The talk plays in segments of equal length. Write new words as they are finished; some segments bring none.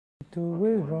do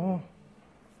it wrong.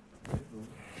 First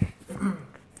of all,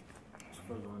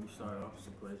 let me start off. It's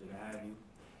a pleasure to have you.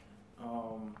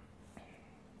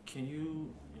 Can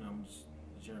you just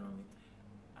generally,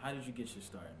 how did you get your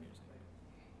start in music?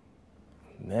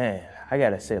 Man, I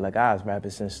gotta say, like, I was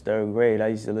rapping since 3rd grade. I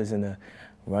used to listen to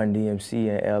Run DMC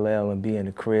and LL and be in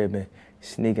the crib and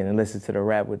sneaking and listen to the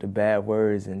rap with the bad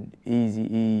words and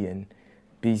Eazy-E and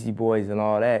Beastie Boys and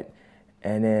all that.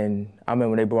 And then I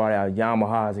remember when they brought out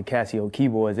Yamahas and Casio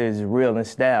keyboards, it was real in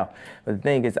style. But the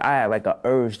thing is, I had like an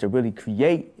urge to really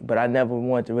create, but I never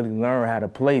wanted to really learn how to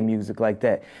play music like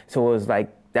that. So it was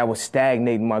like, that was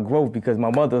stagnating my growth because my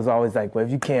mother was always like, well,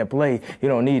 if you can't play, you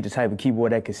don't need the type of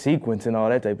keyboard that can sequence and all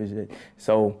that type of shit.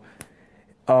 So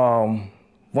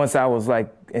once I was like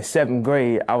in 7th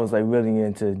grade, I was like really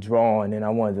into drawing and I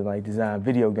wanted to like design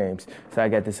video games. So I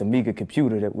got this Amiga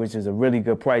computer, which is a really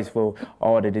good price for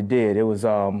all that it did. It was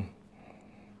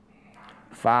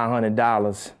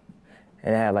 $500 and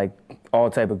it had like all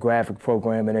type of graphic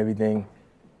program and everything.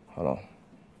 Hold on.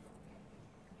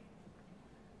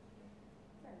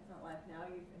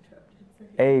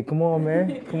 Hey, come on,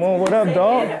 man. Come on, what up,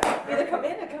 dog? Either come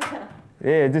in or come out.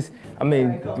 Yeah,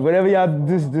 whatever y'all,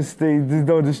 just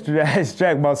don't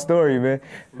distract my story, man.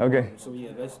 Okay. So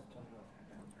yeah, let's.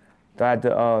 Do I have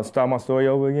to start my story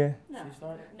over again? No,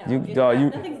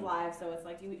 nothing's live, so it's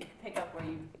like you pick up where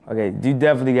you. Okay, you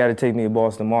definitely got to take me to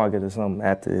Boston Market or something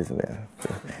after this, man.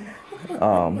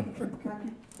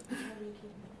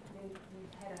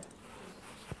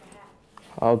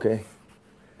 Okay.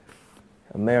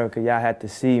 America, y'all had to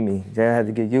see me. Y'all had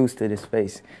to get used to this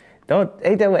space.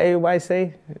 Ain't that what everybody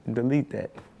say? Delete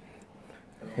that.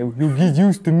 You get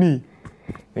used to me.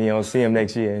 And you don't see him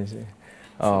next year and shit. You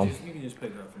can just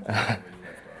pick up from where you left off.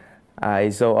 All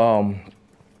right, so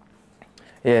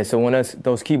yeah, so when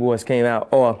those keyboards came out,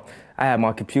 I had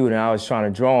my computer and I was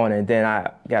trying to draw on it, and then I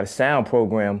got a sound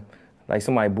program. Like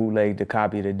somebody bootlegged the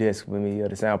copy of the disc with me, or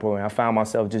the sound program. I found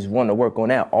myself just wanting to work on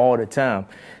that all the time.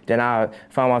 Then I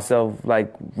found myself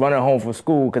like running home from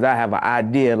school because I have an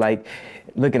idea, like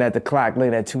looking at the clock,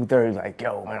 looking at 2:30, like,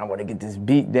 yo, man, I want to get this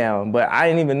beat down. But I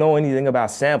didn't even know anything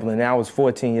about sampling. And I was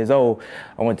 14 years old.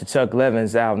 I went to Chuck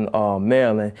Levin's out in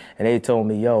Maryland, and they told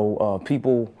me,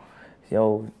 people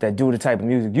that do the type of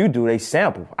music you do, they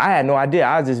sample. I had no idea.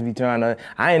 I was just be I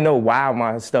didn't know why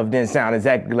my stuff didn't sound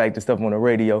exactly like the stuff on the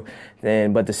radio.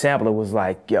 But the sampler was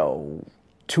like,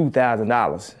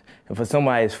 $2,000. And for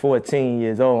somebody that's 14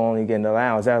 years old only getting the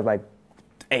allowance, that was like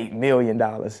 $8 million.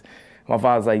 My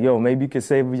father's like, maybe you could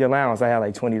save up your allowance. I had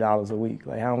like $20 a week.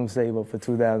 Like, how am I gonna save up for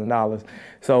 $2,000?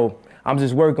 So I'm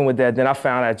just working with that. Then I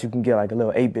found out you can get like a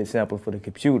little 8-bit sampler for the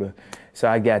computer. So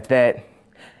I got that.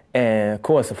 And of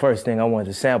course, the first thing I wanted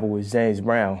to sample was James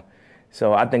Brown.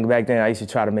 So I think back then I used to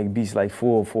try to make beats like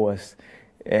Full Force.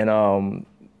 And,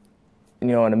 in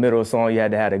the middle of the song, you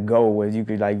had to have a go where you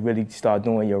could like really start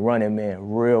doing your running man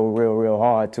real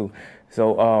hard too.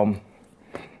 So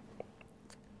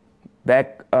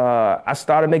I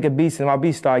started making beats and my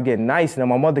beats started getting nice. And then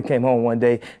my mother came home one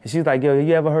day and she was like,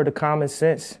 you ever heard of Common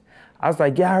Sense? I was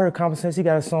like, yeah, I heard Common Sense. He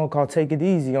got a song called Take It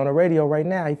Easy on the radio right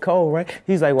now. He cold, right?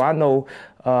 He's like, well, I know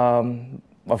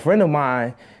a friend of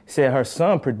mine said her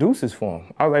son produces for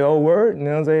him. I was like, oh, word? You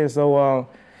know what I'm saying? So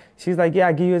she's like, yeah,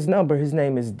 I'll give you his number. His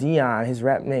name is Dion. His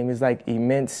rap name is like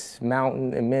Immense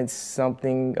Mountain, Immense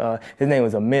something. His name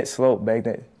was Immense Slope back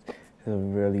then. It's a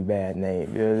really bad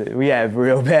name. We had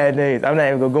real bad names. I'm not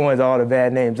even going to go into all the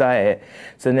bad names I had.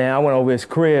 So now I went over his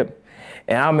crib.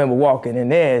 And I remember walking in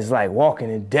there, it's like walking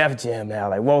in Def Jam now,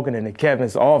 like walking into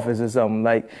Kevin's office or something.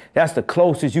 Like, that's the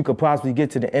closest you could possibly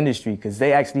get to the industry because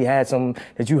they actually had something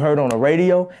that you heard on the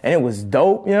radio, and it was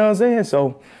dope, you know what I'm saying?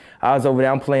 So I was over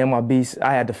there, I'm playing my beats.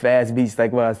 I had the fast beats,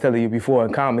 like what I was telling you before,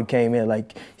 and Common came in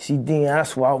like, see, Dean,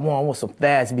 that's what I want some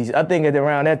fast beats. I think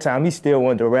around that time, he still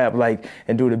wanted to rap like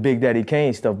and do the Big Daddy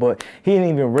Kane stuff, but he didn't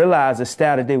even realize the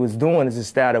style that they was doing is the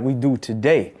style that we do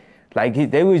today.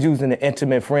 Like, they was using the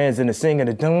Intimate Friends and the singing,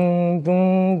 the dum,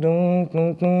 dum, dum,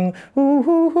 dum, dum, hoo,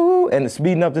 hoo, hoo, and the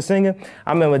speeding up the singing.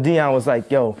 I remember Dion was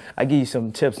like, I give you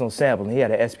some tips on sampling. He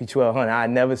had an SP1200. I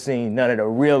had never seen none of the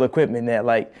real equipment that,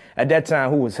 like, at that time,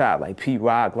 who was hot? Like Pete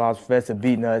Rock, Lost Professor,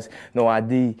 Beatnuts, No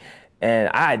ID. And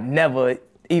I had never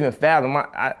even fathomed,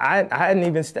 I hadn't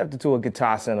even stepped into a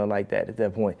guitar center like that at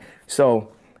that point.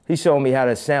 So he showed me how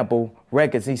to sample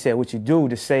records. He said, what you do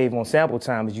to save on sample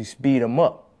time is you speed them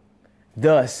up.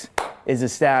 Thus is the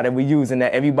style that we're using,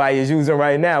 that everybody is using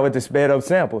right now with the sped up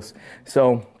samples.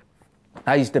 So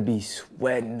I used to be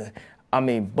sweating,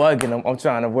 bugging them. I'm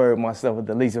trying to word myself with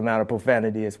the least amount of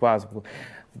profanity as possible.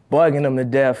 Bugging them to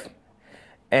death.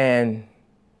 And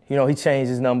You know, he changed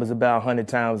his numbers about 100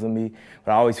 times with me,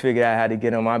 but I always figured out how to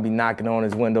get him. I'd be knocking on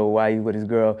his window while he with his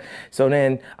girl. So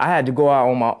then I had to go out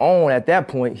on my own at that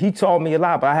point. He taught me a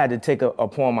lot, but I had to take it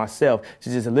upon myself to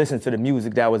just listen to the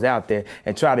music that was out there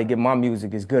and try to get my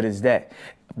music as good as that.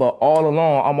 But all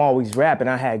along, I'm always rapping.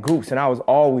 I had groups, and I was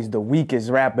always the weakest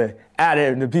rapper out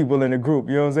of the people in the group.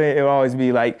 You know what I'm saying? It would always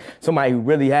be like somebody who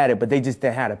really had it, but they just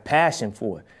didn't have a passion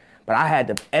for it. But I had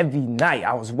to, every night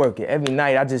I was working. Every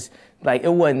night I just, like,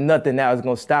 it wasn't nothing that was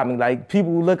going to stop me. Like,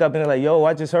 people who look up and they're like, yo,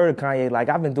 I just heard of Kanye. Like,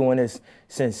 I've been doing this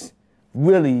since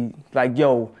really, like,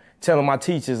 yo, telling my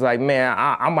teachers, like, man,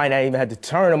 I might not even have to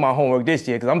turn in my homework this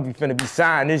year because I'm finna be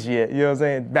signed this year. You know what I'm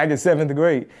saying? Back in 7th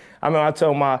grade. I remember I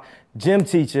told my gym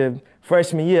teacher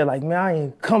freshman year, like, man, I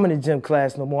ain't coming to gym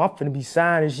class no more. I'm finna be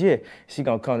signed this year. She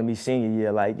gonna come to me senior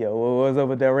year, like, yo, what's up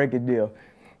with that record deal?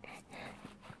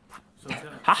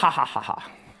 Ha ha ha ha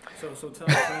ha. So tell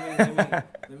me,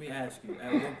 let me ask you.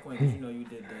 At what point, 'cause you know you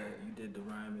did the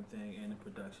rhyming thing and the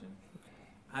production.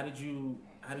 How did you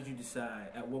decide?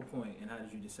 At what point and how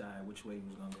did you decide which way you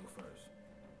was gonna go first?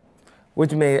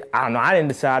 What you mean? I don't know. I didn't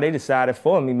decide. They decided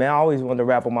for me, man. I always wanted to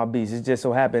rap on my beats. It just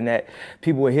so happened that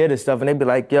people would hear this stuff and they'd be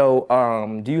like, yo,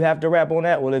 do you have to rap on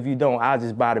that? Well, if you don't, I'll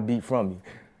just buy the beat from you.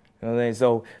 You know what I'm saying?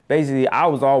 So basically, I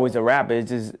was always a rapper.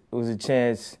 It was a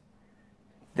chance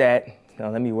that, now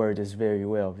let me word this very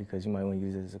well because you might want to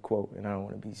use it as a quote and I don't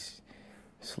want to be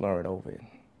slurring over it.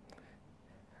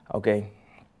 Okay.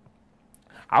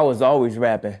 I was always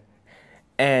rapping.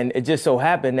 And it just so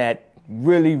happened that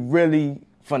really, really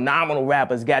phenomenal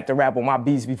rappers got to rap on my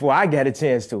beats before I got a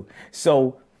chance to.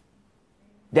 So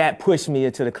that pushed me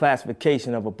into the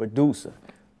classification of a producer.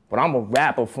 But I'm a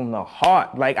rapper from the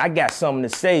heart. Like, I got something to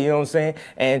say, you know what I'm saying?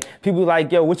 And people like,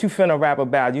 yo, what you finna rap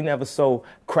about? You never sold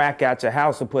crack out your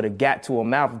house or put a gat to a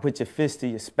mouth and put your fist to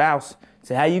your spouse.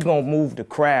 So how you gonna move the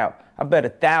crowd? I bet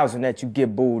 1,000 that you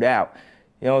get booed out.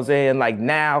 You know what I'm saying? Like,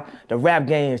 now the rap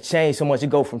game has changed so much. It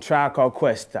go from Tribe Called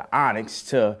Quest to Onyx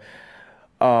to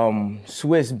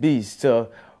Swiss Beats to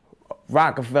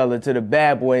Rockefeller to the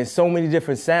Bad Boy and so many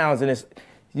different sounds. And it's,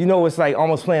 you know, it's like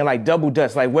almost playing like double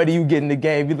dutch. Like, where do you get in the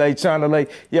game? You're like trying to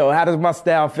like, yo, how does my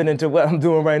style fit into what I'm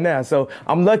doing right now? So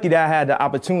I'm lucky that I had the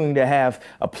opportunity to have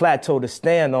a plateau to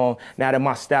stand on now that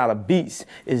my style of beats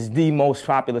is the most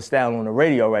popular style on the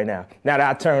radio right now. Now that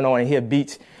I turn on and hear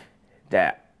beats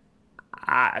that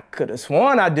I could have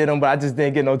sworn I did them, but I just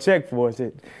didn't get no check for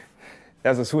it.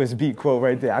 That's a Swiss Beat quote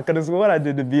right there. I could have sworn I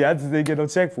did the beat, I just didn't get no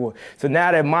check for it. So now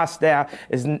that my style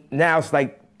is, now it's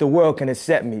like the world can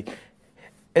accept me.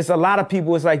 It's a lot of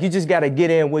people, it's like you just gotta get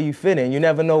in where you fit in. You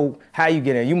never know how you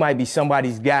get in. You might be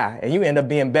somebody's guy and you end up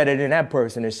being better than that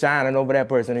person and shining over that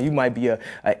person, and you might be an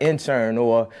intern,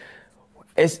 or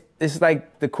it's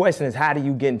like the question is, how do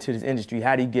you get into this industry?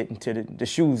 How do you get into the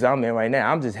shoes I'm in right now?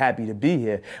 I'm just happy to be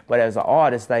here. But as an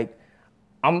artist, like,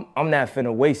 I'm not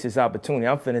finna waste this opportunity.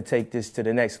 I'm finna take this to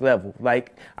the next level.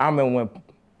 Like, I remember when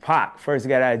Pac first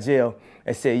got out of jail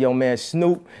and said, yo, man,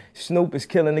 Snoop is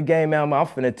killing the game, man. I'm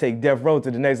finna take Death Row to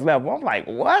the next level. I'm like,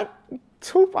 what?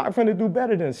 Tupac finna do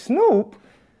better than Snoop?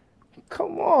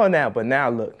 Come on now. But now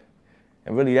look,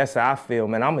 and really that's how I feel,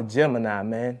 man. I'm a Gemini,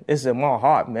 man. It's in my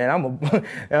heart, man.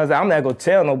 I'm not gonna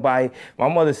tell nobody. My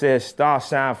mother says stars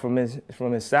shine from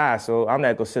inside, so I'm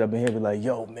not gonna sit up in here and be like,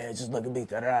 yo, man, just look at me,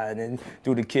 da-da, and then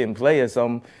do the Kid and Play or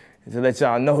something to let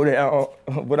y'all know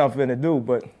that what I'm finna do.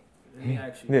 But let me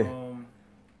ask you,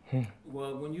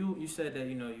 well, when you said that,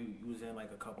 you know, you was in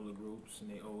like a couple of groups and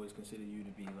they always considered you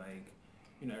to be like,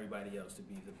 you know, everybody else to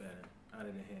be the better out of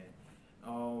the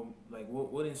hand. Like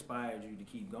what inspired you to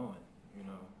keep going, you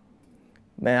know?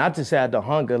 Man, I just had the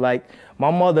hunger. Like,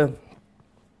 my mother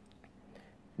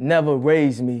never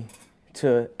raised me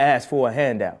to ask for a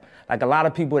handout. Like, a lot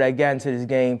of people that got into this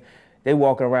game, they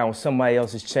walking around with somebody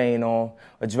else's chain on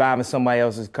or driving somebody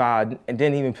else's car and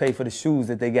didn't even pay for the shoes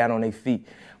that they got on their feet.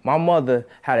 My mother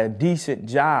had a decent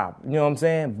job, you know what I'm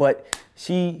saying? But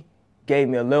she gave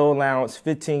me a little allowance,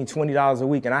 $15, $20 a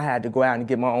week, and I had to go out and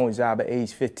get my own job at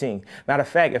age 15. Matter of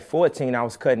fact, at 14, I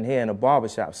was cutting hair in a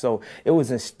barbershop. So it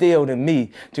was instilled in me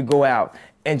to go out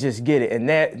and just get it. And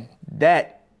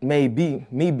that made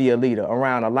me be a leader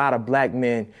around a lot of black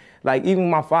men. Like, even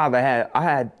my father, I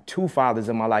had two fathers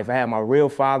in my life. I had my real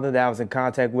father that I was in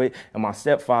contact with and my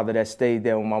stepfather that stayed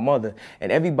there with my mother.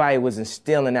 And everybody was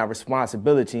instilling that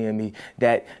responsibility in me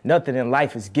that nothing in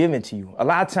life is given to you. A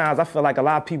lot of times I feel like a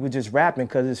lot of people just rapping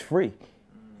because it's free. You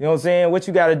know what I'm saying? What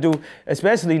you got to do,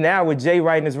 especially now with Jay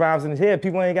writing his rhymes in his head,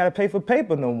 people ain't got to pay for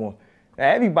paper no more.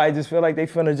 Now, everybody just feel like they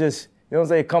finna just, you know what I'm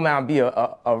saying, come out and be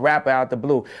a rapper out the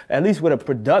blue. At least with a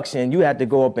production, you have to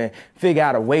go up and figure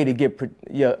out a way to get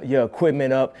your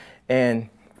equipment up and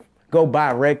go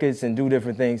buy records and do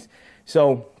different things.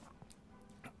 So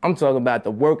I'm talking about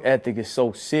the work ethic is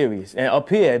so serious. And up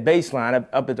here at Baseline,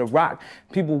 up at the Rock,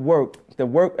 people work. The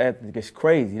work ethic is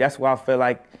crazy. That's why I feel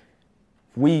like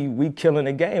we killing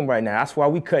the game right now. That's why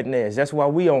we cutting edge. That's why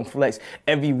we on Flex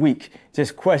every week,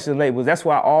 just question labels. That's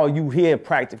why all you hear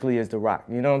practically is the Rock.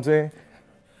 You know what I'm saying?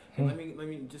 Let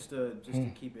me just to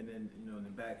keep it in in the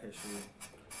back history.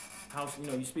 How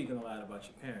you're speaking a lot about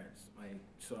your parents, like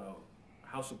so.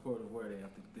 How supportive were they of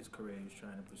this career you was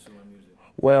trying to pursue in music?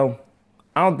 Well,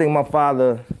 I don't think my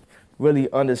father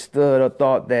really understood or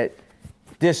thought that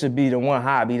this would be the one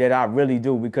hobby that I really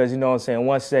do, because, you know what I'm saying,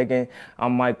 one second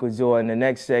I'm Michael Jordan, the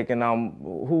next second I'm,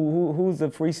 who's the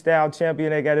freestyle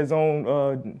champion that got his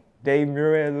own, Dave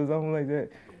Murray or something like that,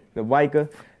 the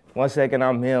biker. One second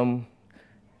I'm him,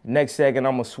 next second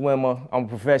I'm a swimmer, I'm a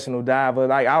professional diver.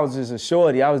 Like, I was just a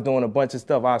shorty, I was doing a bunch of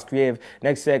stuff, I was creative.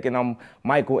 Next second I'm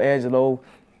Michelangelo.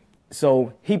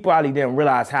 So he probably didn't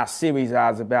realize how serious I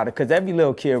was about it, because every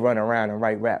little kid run around and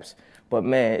write raps. But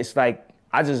man, it's like,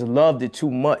 I just loved it too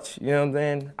much, you know what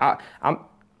I'm saying?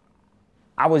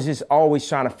 I was just always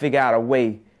trying to figure out a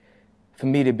way for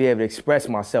me to be able to express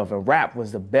myself, and rap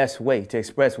was the best way to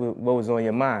express what was on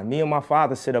your mind. Me and my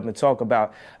father sit up and talk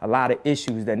about a lot of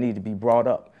issues that need to be brought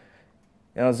up,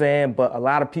 you know what I'm saying? But a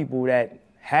lot of people that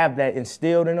have that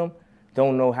instilled in them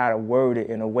don't know how to word it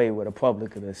in a way where the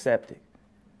public could accept it.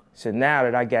 So now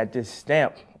that I got this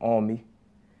stamp on me,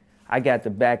 I got the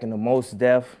backing of Mos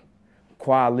Def,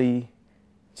 Kweli,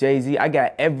 Jay-Z. I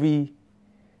got every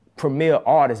premier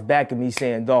artist backing me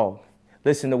saying, dog,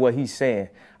 listen to what he's saying.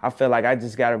 I feel like I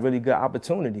just got a really good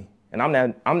opportunity. And I'm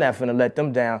not finna let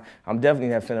them down. I'm definitely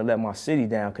not finna let my city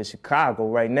down, because Chicago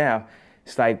right now,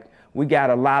 it's like we got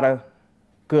a lot of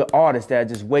good artists that are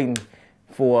just waiting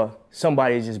for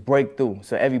somebody to just break through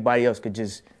so everybody else could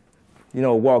just,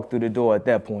 walk through the door at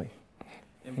that point.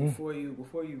 And before you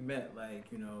met, like,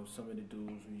 some of the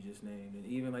dudes you just named, and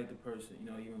even like the person,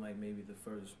 even like maybe the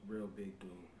first real big dude,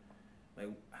 like,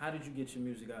 how did you get your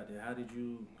music out there? How did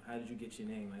you get your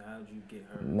name? Like, how did you get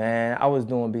heard? Man, I was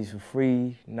doing beats for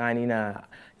free, 99.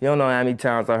 You don't know how many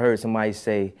times I heard somebody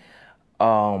say,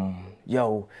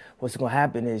 yo, what's gonna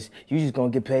happen is you just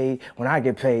gonna get paid when I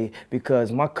get paid,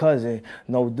 because my cousin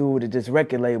no dude at this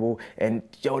record label, and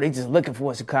yo, they just looking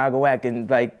for a Chicago act. And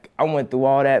like, I went through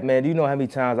all that, man. Do you know how many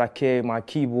times I carried my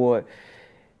keyboard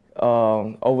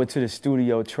over to the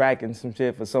studio tracking some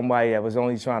shit for somebody that was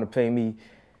only trying to pay me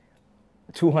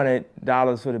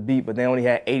 $200 for the beat, but they only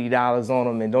had $80 on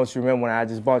them. And don't you remember when I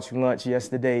just bought you lunch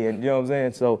yesterday? And you know what I'm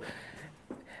saying? So,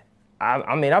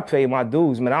 I mean, I paid my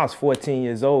dues, man. I was 14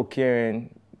 years old carrying,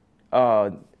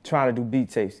 trying to do beat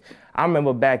tapes. I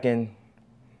remember back in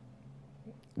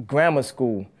grammar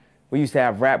school, we used to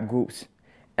have rap groups,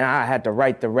 and I had to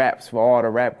write the raps for all the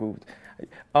rap groups.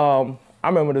 I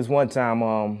remember this one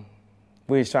time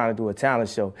we was trying to do a talent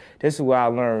show. This is where I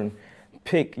learned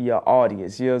pick your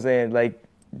audience, you know what I'm saying? Like,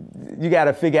 you got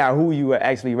to figure out who you were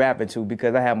actually rapping to,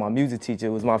 because I had my music teacher,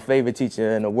 who was my favorite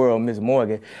teacher in the world, Miss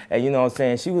Morgan. And you know what I'm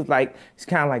saying? She was like, it's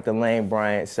kind of like the Lane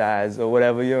Bryant size or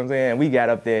whatever, you know what I'm saying? And we got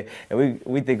up there and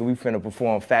we think we finna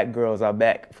perform Fat Girls Are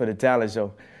Back for the talent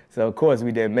show. So of course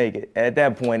we didn't make it. At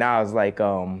that point I was like, you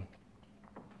know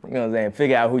what I'm saying?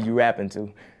 Figure out who you rapping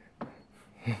to.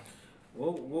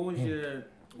 What was your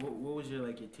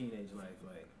like your teenage life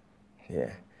like?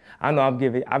 Yeah. I know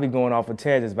I be going off of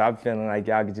tangents, but I'm feeling like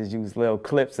y'all could just use little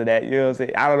clips of that, you know what I'm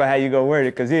saying? I don't know how you gonna word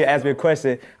it, because he asked me a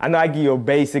question. I know I give you a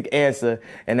basic answer,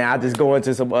 and then I'll just go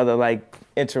into some other, like,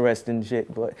 interesting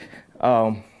shit, but,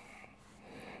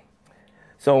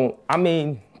 so, I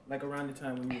mean. Like around the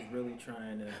time when you was really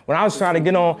trying to. When I was trying to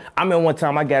get on, I remember one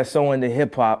time I got so into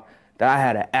hip hop that I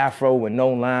had an afro with no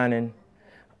lining.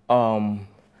 I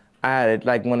had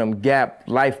like one of them Gap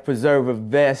life preserver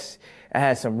vests. I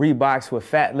had some Reeboks with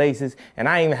fat laces, and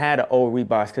I ain't even had the old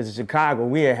Reeboks, because in Chicago,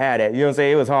 we didn't have that. You know what I'm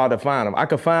saying? It was hard to find them. I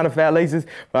could find the fat laces,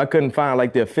 but I couldn't find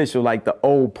like the official, like the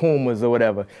old Pumas or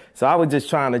whatever. So I was just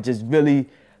trying to just really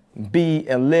be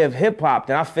and live hip hop.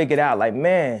 Then I figured out like,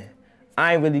 man,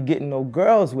 I ain't really getting no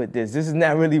girls with this. This is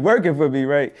not really working for me,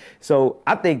 right? So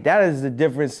I think that is the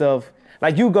difference of,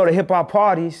 like, you go to hip hop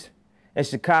parties in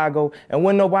Chicago, and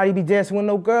when nobody be dancing with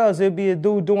no girls, it'd be a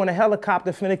dude doing a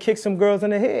helicopter finna kick some girls in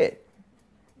the head.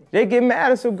 They get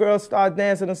mad if some girls start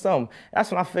dancing or something. That's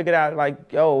when I figured out,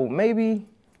 like, yo, maybe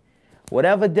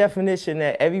whatever definition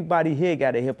that everybody here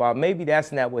got of hip-hop, maybe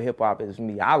that's not what hip-hop is to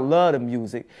me. I love the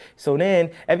music. So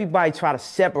then everybody try to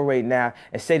separate now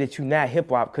and say that you're not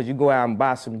hip-hop because you go out and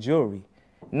buy some jewelry.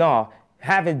 No,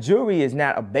 having jewelry is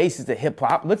not a basis of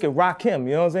hip-hop. Look at Rakim,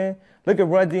 you know what I'm saying? Look at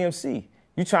Run DMC.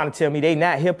 You trying to tell me they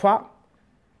not hip-hop?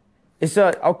 It's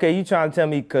okay, you trying to tell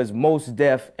me because Most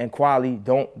Def and Quali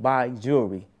don't buy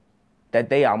jewelry, that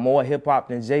they are more hip-hop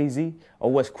than Jay-Z,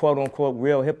 or what's quote-unquote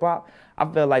real hip-hop? I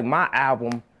feel like my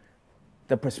album,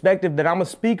 the perspective that I'm going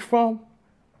to speak from,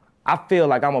 I feel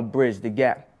like I'm going to bridge the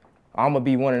gap. I'm going to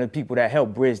be one of the people that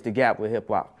help bridge the gap with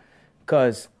hip-hop.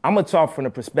 Because I'm going to talk from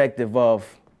the perspective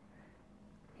of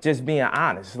just being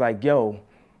honest. Like, yo,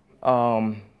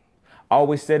 I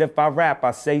always said if I rap, I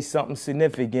say something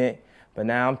significant. But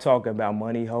now I'm talking about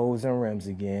money, hoes, and rims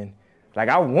again. Like,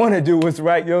 I want to do what's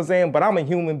right, you know what I'm saying? But I'm a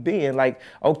human being. Like,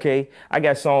 okay, I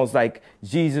got songs like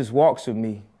Jesus Walks With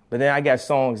Me. But then I got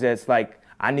songs that's like,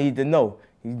 I need to know.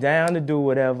 You down to do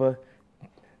whatever,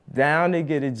 down to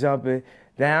get it jumping,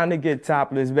 down to get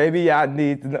topless. Baby, I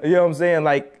need to know. You know what I'm saying?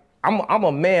 Like, I'm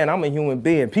a man, I'm a human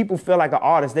being. People feel like an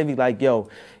artist, they be like, yo,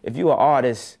 if you an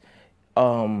artist,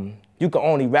 you can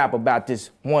only rap about this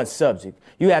one subject.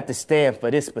 You have to stand for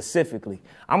this specifically.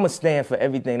 I'm gonna stand for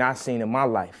everything I've seen in my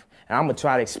life. And I'm gonna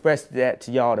try to express that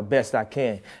to y'all the best I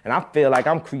can. And I feel like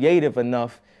I'm creative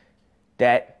enough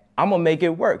that I'm gonna make it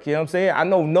work, you know what I'm saying? I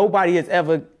know nobody has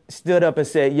ever stood up and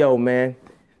said, yo, man,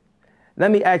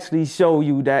 let me actually show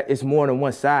you that it's more than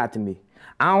one side to me.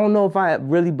 I don't know if I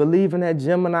really believe in that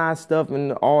Gemini stuff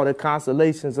and all the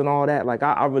constellations and all that. Like,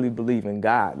 I really believe in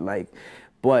God. Like,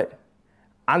 but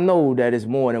I know that it's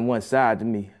more than one side to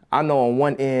me. I know on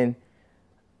one end,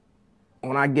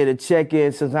 when I get a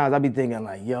check-in, sometimes I be thinking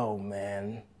like, yo,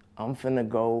 man, I'm finna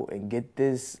go and get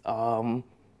this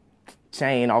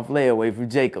chain off layaway from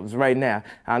Jacobs right now.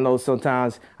 I know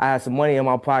sometimes I have some money in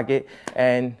my pocket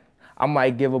and I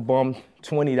might give a bum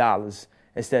 $20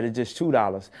 instead of just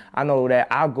 $2. I know that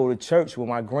I'll go to church with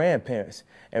my grandparents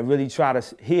and really try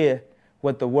to hear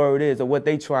what the word is or what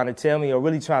they trying to tell me, or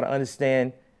really try to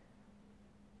understand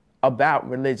about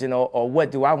religion, or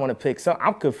what do I want to pick. So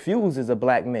I'm confused as a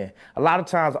black man. A lot of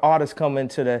times artists come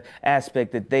into the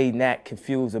aspect that they not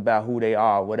confused about who they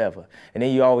are or whatever. And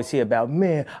then you always hear about,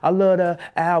 man, I love the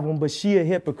album, but she a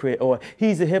hypocrite, or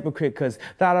he's a hypocrite because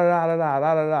da da da da da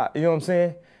da da da. You know what I'm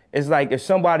saying? It's like if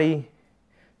somebody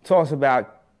talks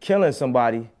about killing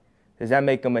somebody, does that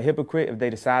make them a hypocrite if they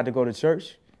decide to go to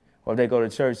church? Or if they go to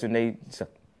church and they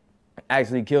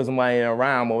actually kill somebody in a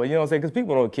rhyme, or, you know what I'm saying? Because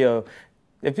people don't kill.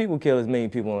 If people kill as many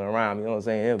people in a rhyme, you know what I'm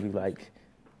saying? It'll be like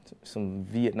some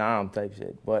Vietnam type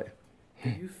shit. But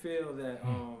do you feel that,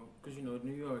 because, you know,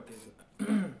 New York is,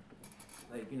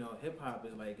 like, you know, hip hop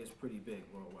is like, it's pretty big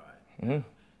worldwide,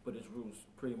 but its roots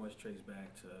pretty much trace back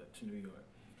to New York.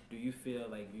 Do you feel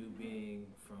like you being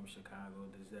from Chicago,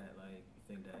 does that, like, you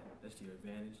think that that's to your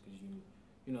advantage? Because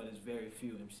you know, there's very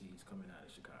few MCs coming out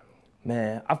of Chicago.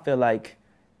 Man, I feel like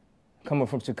coming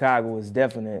from Chicago is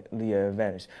definitely an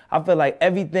advantage. I feel like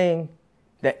everything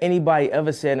that anybody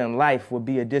ever said in life would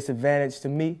be a disadvantage to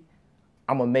me,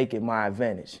 I'm gonna make it my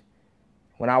advantage.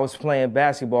 When I was playing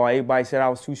basketball, everybody said I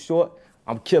was too short.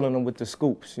 I'm killing them with the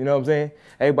scoops, you know what I'm saying?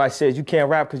 Everybody says you can't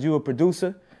rap because you a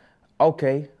producer.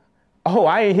 Okay. Oh,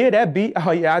 I ain't hear that beat. Oh,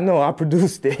 yeah, I know. I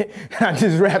produced it. I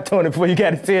just rapped on it before you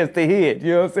got a chance to hear it.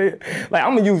 You know what I'm saying? Like,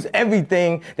 I'm going to use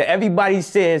everything that everybody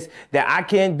says that I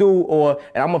can't do, and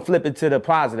I'm going to flip it to the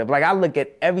positive. Like, I look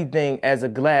at everything as a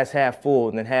glass half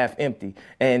full and half empty.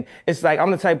 And it's like,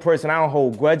 I'm the type of person, I don't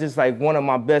hold grudges. Like, one of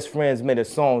my best friends made a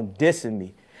song dissing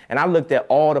me. And I looked at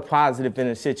all the positive in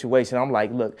the situation. I'm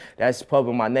like, look, that's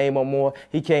public my name or more.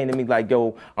 He came to me like,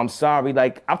 yo, I'm sorry.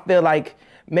 Like, I feel like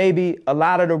maybe a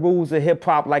lot of the rules of hip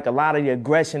hop, like a lot of the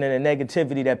aggression and the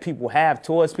negativity that people have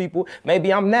towards people,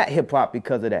 maybe I'm not hip hop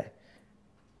because of that.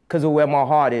 Because of where my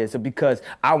heart is, or because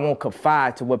I won't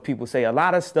confide to what people say. A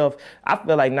lot of stuff, I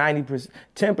feel like 90%,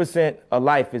 10% of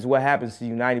life is what happens to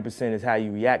you, 90% is how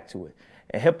you react to it.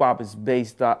 And hip hop is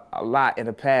based a lot in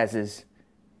the past is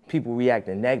people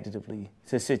reacting negatively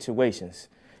to situations.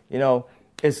 You know,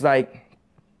 it's like,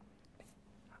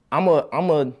 I'm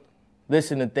a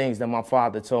listen to things that my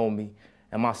father told me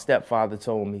and my stepfather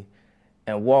told me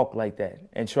and walk like that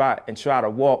and try to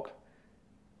walk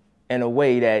in a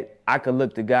way that I could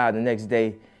look to God the next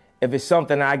day. If it's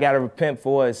something I got to repent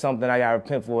for, it's something I got to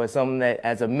repent for. It's something that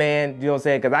as a man, you know what I'm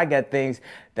saying? Because I got things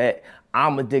that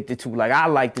I'm addicted to. Like, I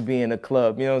like to be in a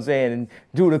club, you know what I'm saying? And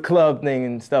do the club thing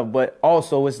and stuff. But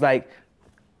also it's like,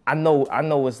 I know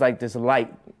it's like this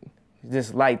light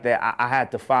that I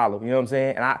had to follow, you know what I'm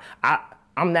saying? And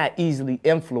I'm not easily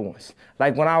influenced.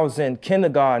 Like when I was in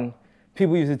kindergarten,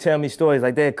 people used to tell me stories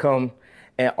like they'd come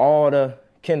and all the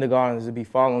kindergartners would be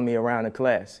following me around the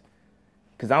class.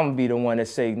 Cause I'm gonna be the one that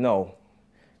say no. You know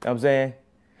what I'm saying?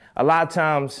 A lot of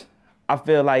times I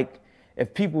feel like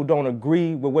if people don't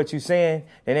agree with what you're saying,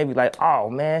 then they be like, oh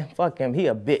man, fuck him, he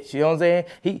a bitch, you know what I'm saying?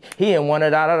 He ain't one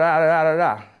of da da da da da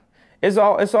da. It's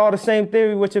all the same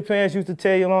theory what your parents used to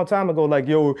tell you a long time ago. Like,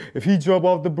 yo, if he jump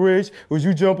off the bridge, would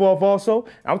you jump off also?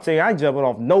 I'm telling you, I ain't jumping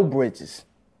off no bridges.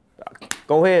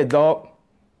 Go ahead, dog.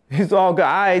 It's all good.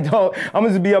 All right, dog. I'm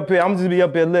just be up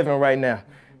here living right now.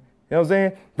 You know what I'm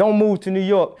saying? Don't move to New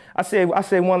York. I say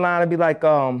one line and be like,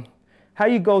 how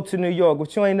you go to New York?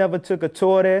 But you ain't never took a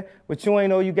tour there? But you ain't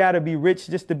know you gotta be rich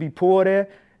just to be poor there?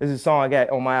 There's a song I got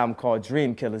on my album called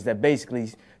Dream Killers that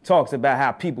basically talks about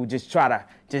how people just try to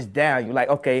just down you. Like,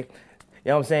 okay, you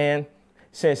know what I'm saying?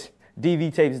 Since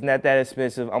DV tape is not that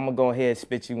expensive, I'm gonna go ahead and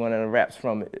spit you one of the raps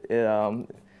from it.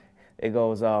 It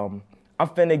goes, I'm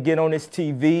finna get on this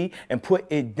TV and put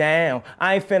it down.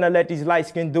 I ain't finna let these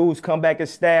light-skinned dudes come back in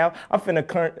style. I'm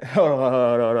finna hold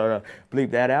on. Bleep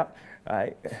that out. All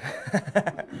right.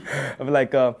 I'm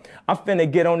like, I'm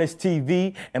finna get on this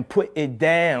TV and put it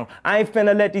down. I ain't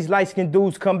finna let these light-skinned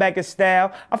dudes come back in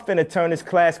style. I'm finna turn this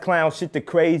class clown shit to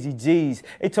crazy G's.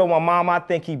 They told my mom I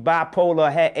think he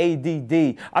bipolar, had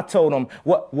ADD. I told him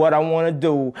what I wanna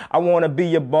do. I wanna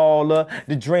be a baller.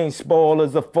 The dream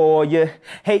spoilers are for you.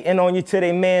 Hating on you till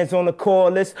they man's on the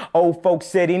call list. Old folks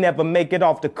said he never make it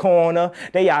off the corner.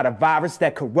 They are the virus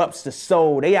that corrupts the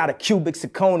soul. They are the cubic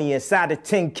zirconia inside the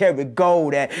 10-karat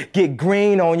gold that get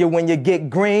green on you when you get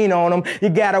green on them. You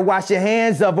gotta wash your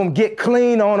hands of them, get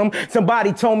clean on them.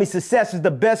 Somebody told me success is the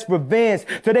best revenge,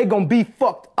 so they gonna be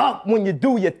fucked up when you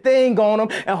do your thing on them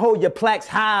and hold your plaques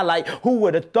high like who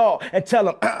would have thought and tell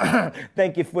them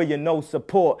thank you for your no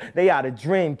support. They are the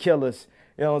dream killers.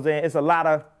 You know what I'm saying? It's a lot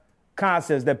of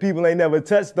concepts that people ain't never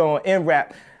touched on in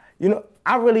rap. You know,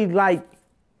 I really like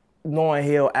Lauryn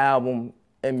Hill album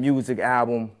and music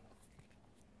album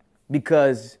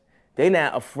because they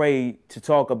not afraid to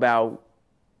talk about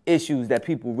issues that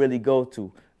people really go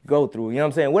through. You know what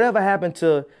I'm saying? Whatever happened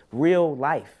to real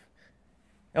life?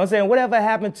 You know what I'm saying? Whatever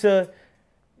happened to,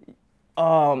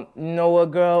 you know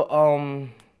what, girl?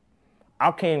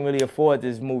 I can't really afford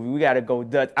this movie. We gotta go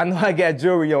Dutch. I know I got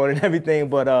jewelry on and everything,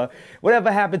 but whatever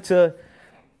happened to,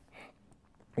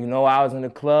 you know, I was in the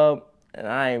club and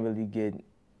I ain't really get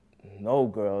no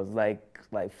girls, like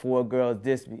 4 girls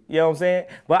diss me. You know what I'm saying?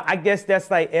 But I guess that's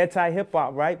like anti-hip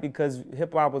hop, right? Because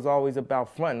hip hop was always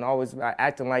about fronting, always about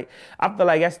acting like, I feel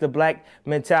like that's the black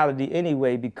mentality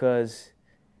anyway, because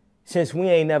since we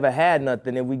ain't never had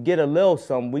nothing and we get a little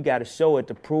something, we got to show it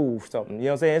to prove something. You know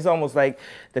what I'm saying? It's almost like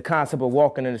the concept of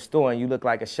walking in the store and you look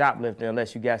like a shoplifter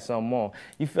unless you got something on.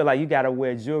 You feel like you got to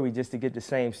wear jewelry just to get the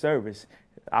same service.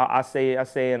 I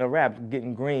say in a rap,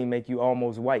 getting green make you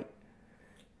almost white.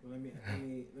 Well, let me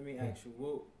ask you,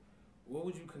 what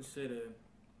would you consider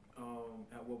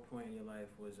at what point in your life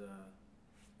was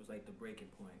like the breaking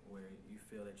point where you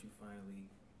feel that you finally,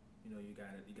 you know, you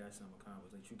got something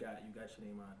accomplished, like you got your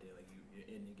name out there, like you're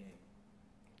in the game?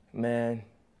 Man,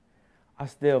 I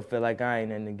still feel like I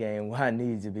ain't in the game where I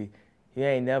need to be. You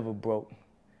ain't never broke.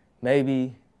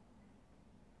 Maybe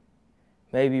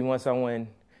once I win,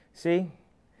 see?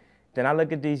 Then I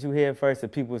look at these you hear first and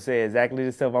people say exactly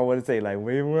the stuff I want to say, like,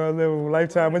 wait, we're on a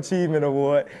Lifetime Achievement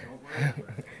Award.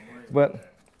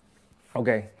 But,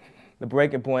 okay, the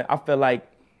breaking point, I feel like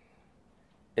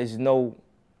there's no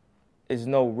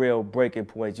real breaking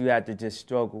point. You have to just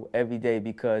struggle every day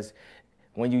because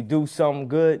when you do something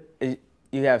good,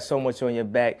 you have so much on your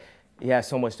back, you have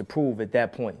so much to prove at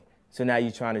that point. So now you're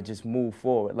trying to just move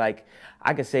forward. Like,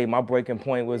 I could say my breaking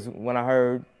point was when I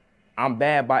heard I'm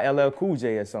Bad by LL Cool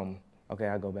J or something. Okay,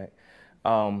 I'll go back.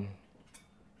 I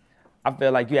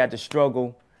feel like you had to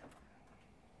struggle.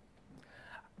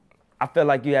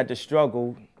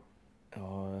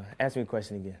 Ask me a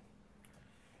question again.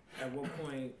 At what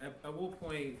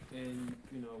point in,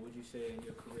 you know, would you say in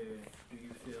your career do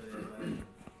you feel that, like,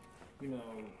 you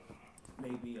know,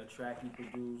 maybe a track you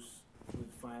produce would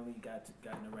finally got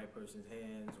in the right person's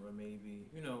hands, or maybe,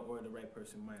 you know, or the right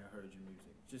person might have heard your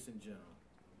music, just in general?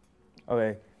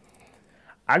 Okay,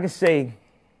 I could say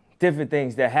different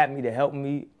things that happened to help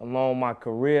me along my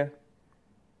career,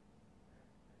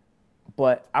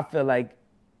 but I feel like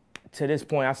to this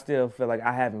point, I still feel like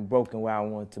I haven't broken where I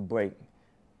wanted to break,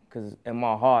 because in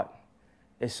my heart,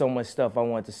 there's so much stuff I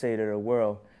want to say to the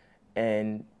world,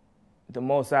 and the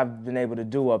most I've been able to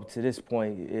do up to this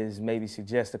point is maybe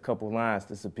suggest a couple lines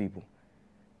to some people.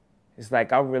 It's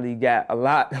like I really got a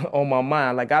lot on my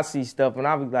mind. Like I see stuff and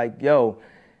I'll be like, yo,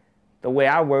 the way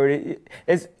I word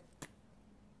it,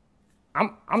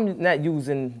 I'm not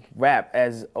using rap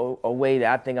as a way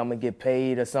that I think I'm gonna get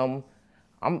paid or something.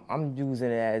 I'm using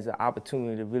it as an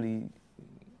opportunity to really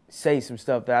say some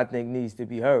stuff that I think needs to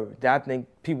be heard, that I think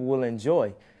people will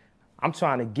enjoy. I'm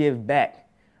trying to give back.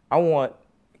 I want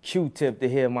Q-Tip to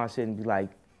hear my shit and be like,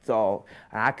 So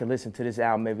I could listen to this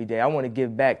album every day. I want to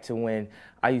give back to when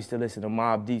I used to listen to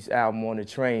Mobb Deep's album on the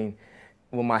train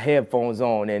with my headphones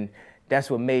on, and that's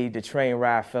what made the train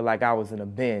ride feel like I was in a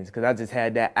Benz, because I just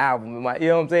had that album in my, you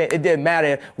know what I'm saying? It didn't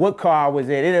matter what car I was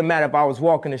in. It didn't matter if I was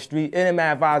walking the street. It didn't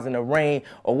matter if I was in the rain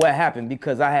or what happened,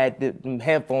 because I had the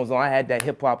headphones on. I had that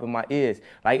hip hop in my ears.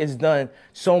 Like, it's done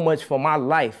so much for my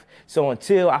life. So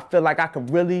until I feel like I could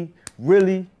really,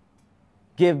 really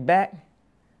give back,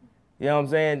 you know what I'm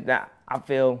saying? I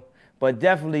feel, but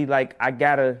definitely, like, I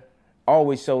gotta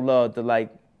always show love to,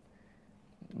 like,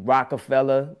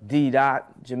 Rockefeller,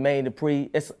 D-Dot, Jermaine Dupri.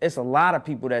 It's a lot of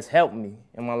people that's helped me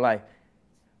in my life.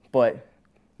 But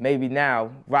maybe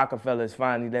now Rockefeller is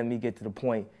finally letting me get to the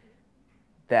point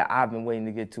that I've been waiting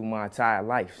to get to my entire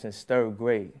life, since 3rd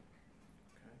grade.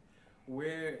 Okay.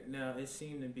 Where, now it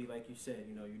seemed to be, like you said,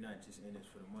 you know, you're not just in this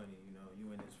for the money, you know,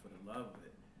 you're in this for the love of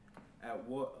it. At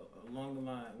what, along the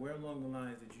line, where along the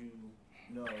lines did you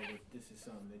know that this is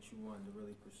something that you wanted to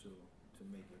really pursue to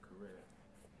make your career?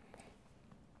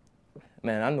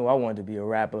 Man, I knew I wanted to be a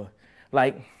rapper.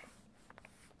 Like,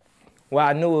 well,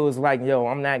 I knew it was like, yo,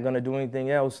 I'm not gonna do anything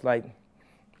else. Like,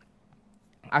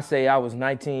 I say I was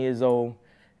 19 years old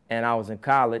and I was in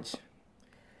college,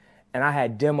 and I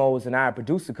had demos and I had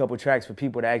produced a couple tracks for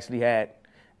people that actually had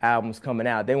albums coming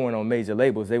out. They weren't on major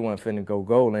labels. They weren't finna go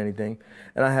gold or anything.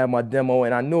 And I had my demo,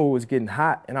 and I knew it was getting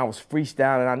hot, and I was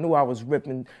freestyling. I knew I was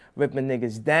ripping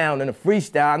niggas down in the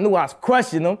freestyle. I knew I was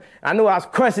crushing them. I knew I was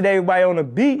crushing everybody on the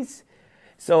beats.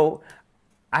 So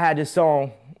I had this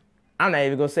song. I'm not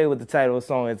even gonna say what the title of the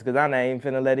song is, because I'm not even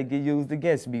finna let it get used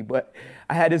against me. But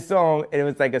I had this song, and it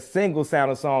was like a single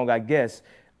sounding song, I guess.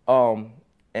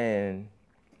 And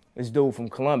this dude from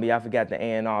Columbia, I forgot the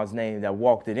A&R's name, that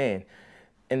walked it in,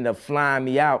 ended up flying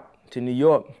me out to New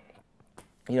York.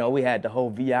 You know, we had the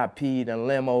whole VIP, the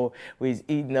limo. We was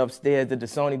eating upstairs at the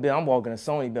Sony building. I'm walking to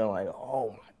Sony building like,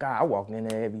 oh my God, I walk in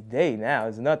there every day now.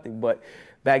 It's nothing. But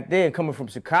back then, coming from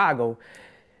Chicago,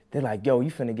 they're like, yo, you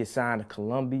finna get signed to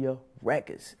Columbia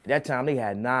Records. At that time, they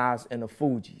had Nas and the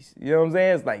Fugees. You know what I'm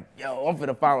saying? It's like, yo, I'm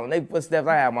finna follow in their footsteps.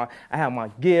 I had my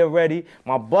gear ready.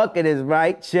 My bucket is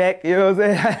right, check. You know what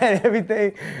I'm saying? I had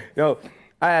everything. Yo,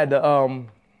 I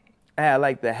had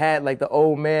like the hat, like the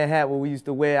old man hat what we used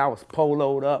to wear. I was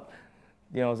poloed up.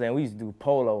 You know what I'm saying? We used to do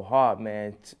polo hard,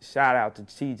 man. Shout out to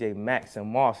TJ Maxx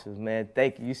and Marshalls, man.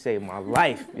 Thank you. You saved my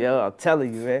life. Yo, I'm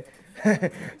telling you, man.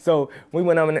 So we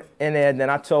went up in there, and then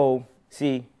I told,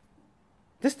 see,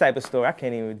 this type of story I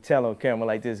can't even tell on camera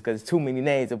like this, because too many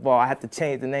names involved. I have to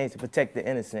change the names to protect the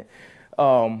innocent.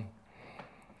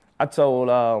 I told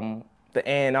the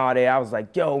A&R there, I was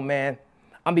like, yo, man,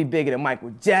 I'm be bigger than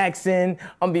Michael Jackson.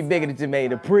 I'm be bigger than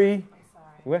Jermaine Dupri. I'm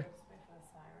sorry. What?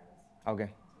 Okay.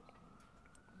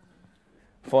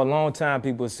 For a long time,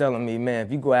 people was telling me, man,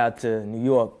 if you go out to New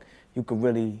York, you could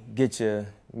really get your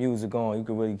music on. You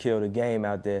could really kill the game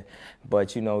out there.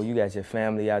 But, you know, you got your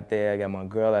family out there. I got my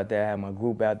girl out there. I had my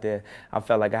group out there. I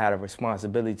felt like I had a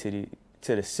responsibility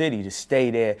to the city to stay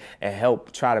there and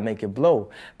help try to make it blow.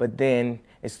 But then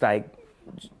it's like,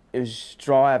 it was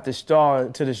straw after straw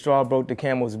until the straw broke the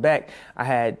camel's back. I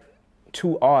had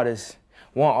 2 artists.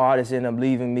 One artist ended up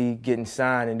leaving me, getting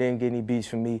signed, and didn't get any beats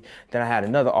from me. Then I had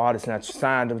another artist, and I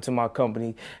signed him to my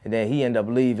company, and then he ended up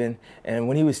leaving. And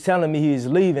when he was telling me he was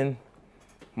leaving,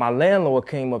 my landlord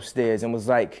came upstairs and was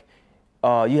like,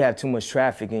 you have too much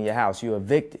traffic in your house, you're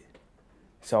evicted.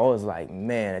 So I was like,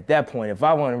 man, at that point, if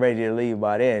I wasn't ready to leave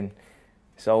by then,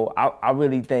 so I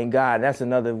really thank God. That's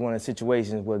another one of the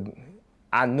situations where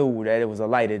I knew that it was a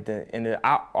light at the end.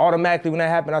 Automatically when that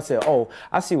happened, I said, oh,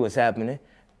 I see what's happening.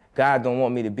 God don't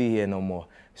want me to be here no more.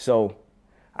 So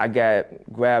I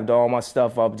grabbed all my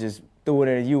stuff up, just threw it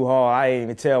in a U-Haul. I didn't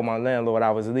even tell my landlord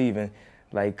I was leaving,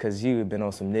 like, cause he had been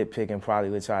on some nitpicking, probably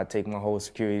would try to take my whole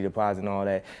security deposit and all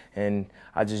that. And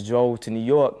I just drove to New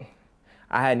York.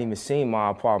 I hadn't even seen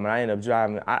my apartment. I ended up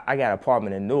driving. I got an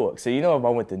apartment in Newark. So you know, if I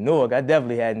went to Newark, I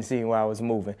definitely hadn't seen where I was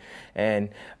moving. And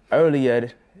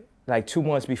earlier, like 2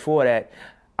 months before that,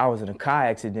 I was in a car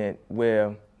accident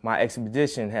where my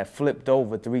expedition had flipped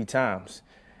over 3 times.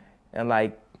 And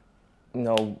like, you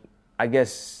know, I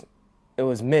guess it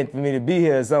was meant for me to be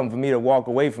here or something, for me to walk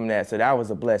away from that. So that was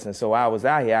a blessing. So I was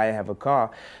out here, I didn't have a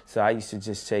car. So I used to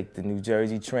just take the New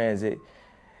Jersey Transit,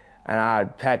 and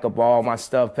I'd pack up all my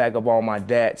stuff, pack up all my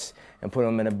dats, and put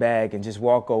them in a bag and just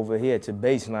walk over here to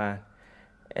Baseline.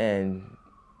 And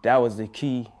that was the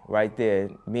key right there,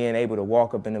 being able to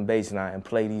walk up in the Baseline and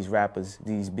play these rappers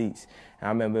these beats. And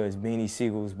I remember it was Beanie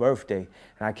Siegel's birthday,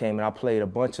 and I came and I played a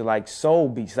bunch of like soul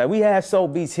beats. Like we had soul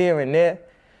beats here and there,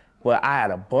 but I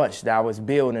had a bunch that I was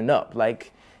building up.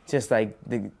 Like, just like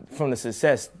from the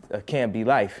success of Can't Be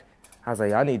Life, I was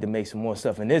like, I need to make some more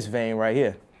stuff in this vein right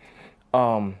here.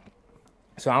 So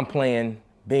I'm playing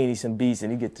Beanie some beats,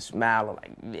 and he get the smile of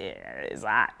like, yeah, it's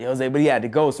hot. You know what I'm saying? But he had to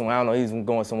go somewhere. I don't know, he was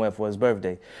going somewhere for his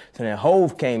birthday. So then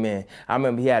Hove came in. I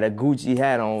remember he had a Gucci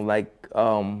hat on, like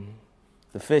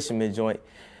the fisherman joint.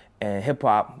 And hip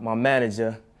hop, my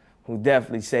manager, who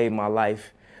definitely saved my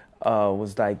life,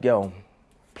 was like, yo,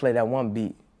 play that one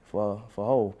beat for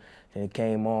Hove. And it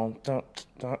came on, dun,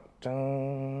 dun,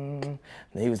 dun.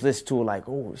 And he was listening to it like,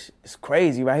 oh, it's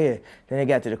crazy right here. Then they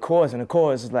got to the chorus, and the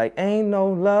chorus is like, ain't no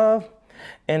love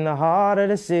in the heart of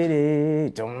the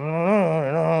city.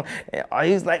 And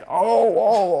he's like,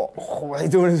 oh, he's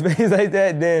doing his face like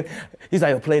that. Then he's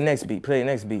like, oh, play the next beat, play the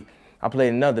next beat. I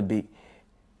played another beat.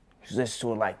 Just to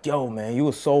like, yo, man, you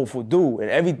a soulful dude. And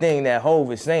everything that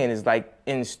Hove is saying is like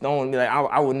in stone. Like,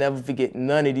 I will never forget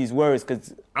none of these words,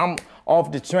 because I'm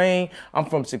off the train. I'm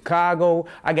from Chicago.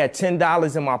 I got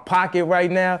 $10 in my pocket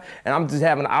right now, and I'm just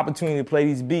having the opportunity to play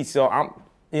these beats. So I'm,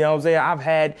 you know what I'm saying? I've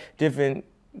had different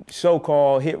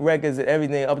so-called hit records and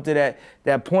everything up to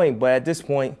that point. But at this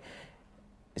point,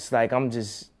 it's like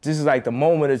this is like the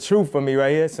moment of truth for me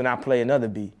right here. So now I play another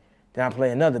beat. Then I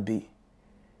play another beat.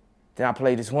 Then I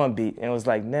played this one beat, and it was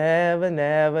like, never,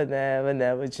 never, never,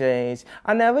 never change.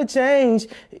 I never change.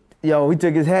 Yo, he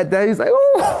took his hat down. He's like,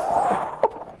 oh.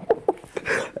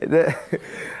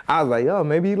 I was like, yo,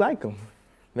 maybe he like him.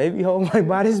 Maybe he might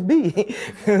buy this beat.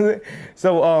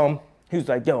 So he was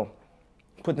like, yo,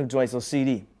 put them joints on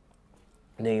CD.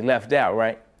 And then he left out,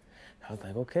 right? I was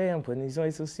like, okay, I'm putting these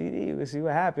joints on CD. We'll see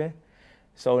what happened.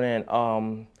 So then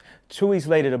 2 weeks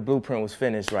later, the blueprint was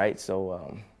finished, right?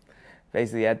 So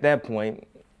basically, at that point,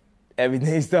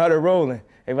 everything started rolling.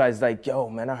 Everybody's like, yo,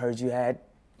 man, I heard you had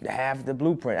half the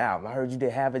Blueprint album. I heard you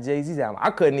did half of Jay-Z's album.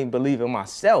 I couldn't even believe it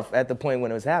myself at the point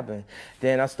when it was happening.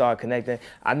 Then I started connecting.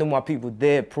 I knew my people,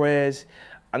 Dead Prez.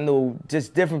 I knew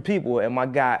just different people. And my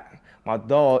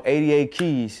dog, 88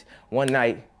 Keys, one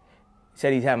night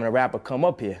said he's having a rapper come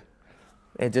up here.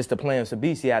 And just to play him some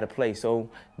beats, he had to play. So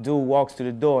dude walks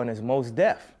through the door and it's Mos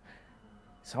Def.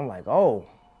 So I'm like, oh.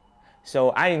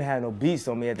 So I didn't have no beats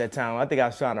on me at that time. I think I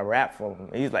was trying to rap for him.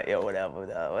 He's like, yo,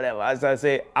 whatever. I was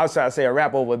trying to say a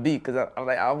rap over a beat, because I'm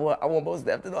like, I want Mos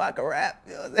Def to know I can rap.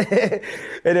 You know what I'm saying?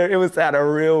 And it was kind of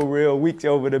real weak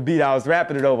over the beat I was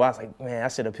rapping it over. I was like, man, I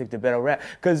should have picked a better rap.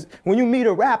 Because when you meet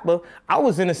a rapper, I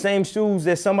was in the same shoes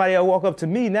that somebody will walk up to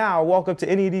me now, or walk up to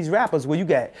any of these rappers, where you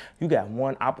got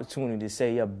one opportunity to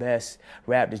say your best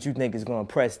rap that you think is going to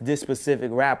impress this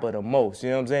specific rapper the most. You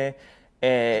know what I'm saying?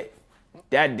 And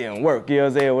that didn't work, you know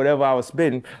what I'm saying, whatever I was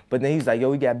spitting. But then he's like, yo,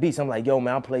 we got beats. I'm like, yo,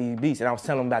 man, I'll play you beats. And I was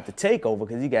telling him about the takeover,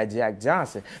 because he got Jack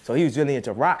Johnson. So he was really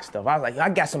into rock stuff. I was like, I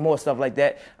got some more stuff like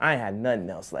that. I ain't had nothing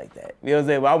else like that. You know what I'm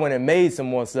saying? But I went and made some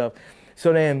more stuff.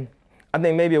 So then I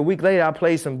think maybe a week later, I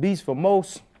played some beats for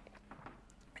Mos.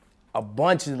 A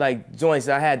bunch of like joints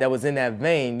I had that was in that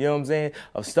vein, you know what I'm saying,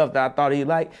 of stuff that I thought he'd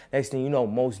like. Next thing you know,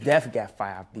 Mos Def got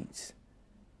 5 beats.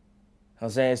 You know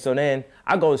what I'm saying? So then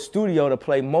I go to the studio to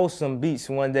play Mos some beats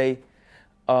one day,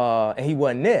 and he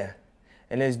wasn't there.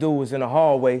 And this dude was in the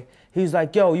hallway. He was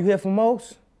like, yo, you here for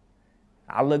Mos?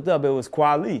 I looked up, it was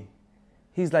Kweli.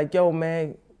 He's like, yo,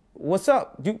 man, what's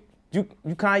up? You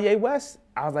Kanye West?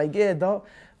 I was like, yeah, dog.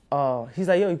 He's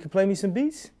like, yo, you can play me some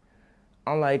beats?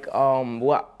 I'm like,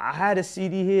 well, I had a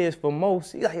CD here, it's for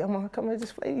Mos. He's like, yo, man, come here,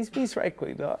 just play these beats right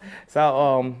quick, dog.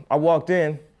 So I walked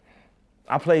in,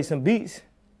 I played some beats.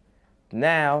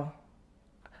 Now,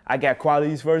 I got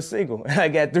Kweli's first single. I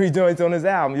got 3 joints on his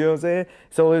album, you know what I'm saying?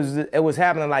 So it was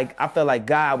happening like, I felt like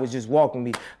God was just walking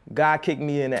me. God kicked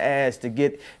me in the ass to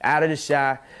get out of the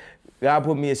shot. God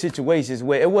put me in situations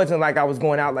where it wasn't like I was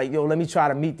going out like, yo, let me try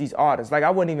to meet these artists. Like, I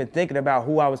wasn't even thinking about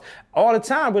who I was. All the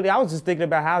time, really, I was just thinking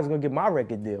about how I was gonna get my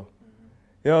record deal.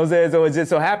 You know what I'm saying? So it just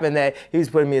so happened that he was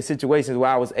putting me in situations where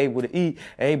I was able to eat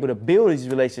and able to build these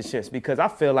relationships, because I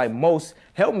feel like Mos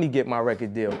helped me get my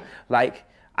record deal. Like,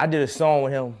 I did a song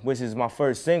with him, which is my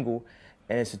first single,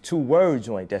 and it's a 2-word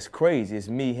joint. That's crazy. It's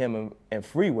me, him, and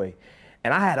Freeway.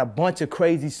 And I had a bunch of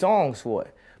crazy songs for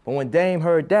it. But when Dame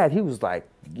heard that, he was like,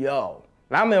 yo.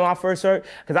 And I remember when I first heard,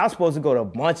 because I was supposed to go to a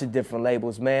bunch of different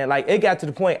labels, man. Like, it got to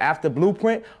the point after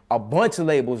Blueprint, a bunch of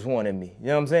labels wanted me. You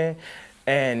know what I'm saying?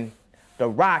 And The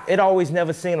Rock, it always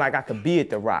never seemed like I could be at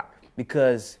The Rock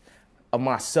because of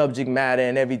my subject matter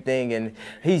and everything, and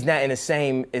he's not in the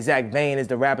same exact vein as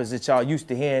the rappers that y'all used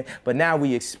to hearing, but now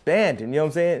we expanded, you know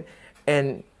what I'm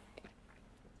saying?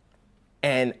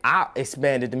 And I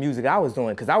expanded the music I was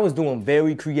doing, because I was doing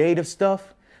very creative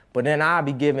stuff, but then I'd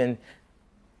be giving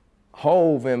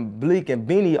Hove and Bleak and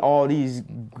Beanie all these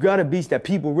gutter beats that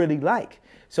people really like.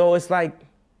 So it's like,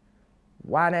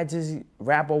 why not just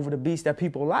rap over the beats that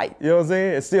people like? You know what I'm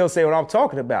saying? And still say what I'm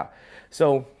talking about.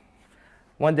 So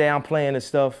one day I'm playing this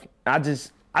stuff. I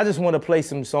just want to play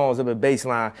some songs of a bass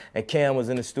line, and Cam was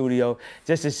in the studio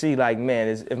just to see, like, man,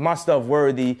 if my stuff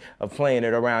worthy of playing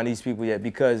it around these people yet?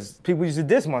 Because people used to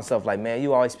diss my stuff, like, man,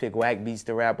 you always pick whack beats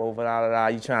to rap over,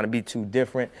 you trying to be too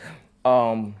different.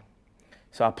 So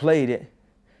I played it.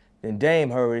 Then Dame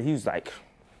heard it. He was like,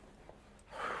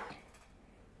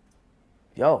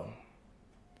 yo,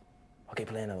 okay,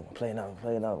 play another one, play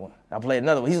another one. I played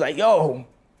another one. He's like, yo,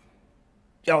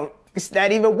 it's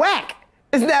not even whack.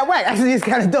 It's not whack. Actually, it's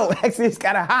kind of dope. Actually, it's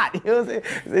kind of hot. You know what I'm saying?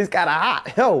 It's kind of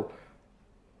hot. Yo,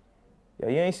 you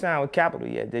ain't signed with Capital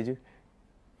yet, did you?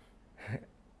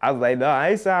 I was like, no, I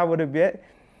ain't signed with him yet.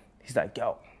 He's like,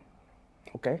 yo,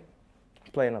 okay,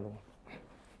 play another one.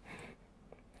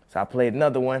 So I played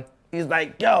another one. He's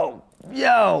like, yo,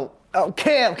 oh,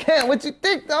 Cam, what you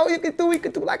think, though? We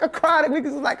could do like a chronic. We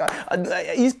could do like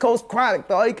a East Coast chronic,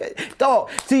 dog.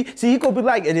 See, he could be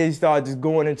like, and then he started just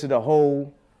going into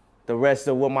the rest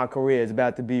of what my career is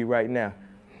about to be right now.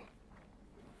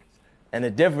 And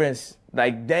the difference,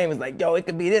 like, Dame was like, yo, it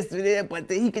could be this, but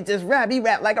he could just rap. He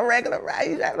rap like a regular rap.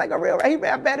 He rap like a real rap. He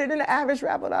rap better than the average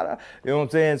rapper. You know what I'm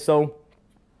saying? So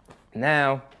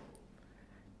now,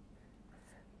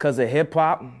 because of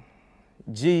hip-hop,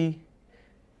 G,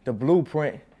 the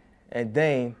Blueprint, and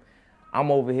Dame,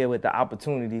 I'm over here with the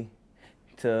opportunity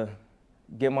to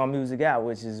get my music out,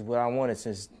 which is what I wanted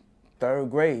since 3rd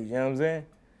grade. You know what I'm saying?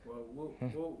 Well,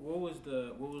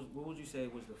 what would you say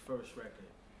was the first record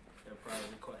that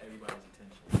probably caught everybody's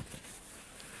attention?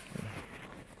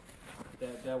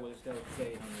 That was played on the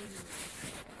radio.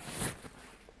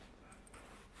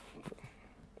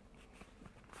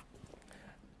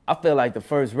 I feel like the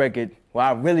first record where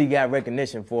I really got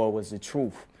recognition for was The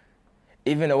Truth.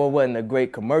 Even though it wasn't a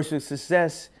great commercial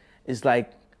success, it's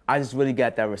like I just really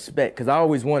got that respect, because I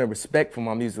always wanted respect for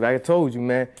my music. Like I told you,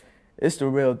 man, it's the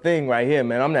real thing right here,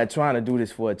 man. I'm not trying to do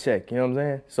this for a check, you know what I'm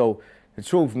saying? So The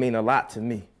Truth mean a lot to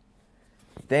me.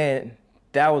 Then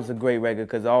that was a great record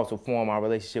because it also formed my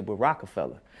relationship with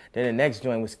Rockefeller. Then the next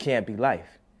joint was Can't Be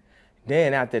Life.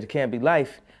 Then after the Can't Be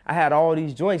Life, I had all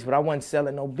these joints, but I wasn't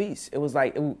selling no beats. It was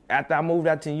like, after I moved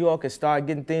out to New York and started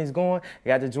getting things going, I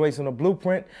got the joints on the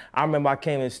Blueprint. I remember I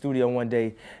came in the studio one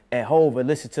day and Hov and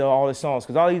listened to all the songs,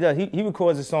 because all he does, he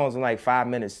records the songs in like 5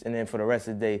 minutes, and then for the rest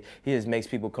of the day, he just makes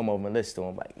people come over and listen to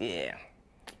him, like, yeah,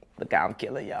 look how I'm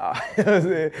killing y'all. You know what I'm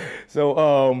saying?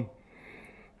 So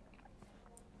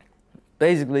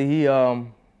basically,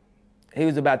 he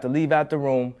was about to leave out the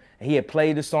room, and he had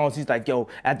played the songs. He's like, yo,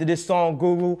 after this song,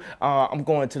 Guru, I'm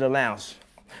going to the lounge.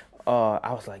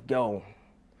 I was like, yo,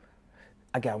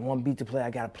 I got one beat to play. I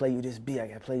got to play you this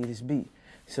beat.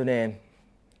 So then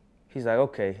he's like,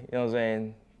 okay, you know what I'm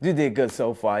saying? You did good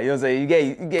so far. You know what I'm saying?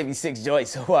 You gave me 6 joints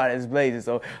so far that's blazing,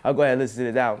 so I'll go ahead and listen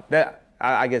to this album.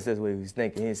 I guess that's what he was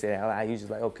thinking. He didn't say that. He was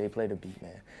just like, okay, play the beat,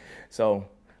 man. So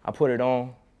I put it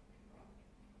on.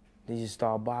 He just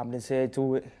started bobbing his head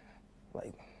to it.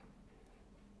 Like,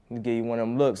 let me give you one of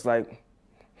them looks, like,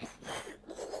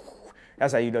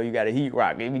 that's how you know you got a heat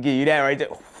rock. Let me give you that right there.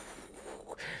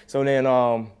 So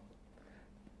then,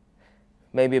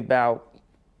 maybe about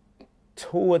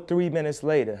 2 or 3 minutes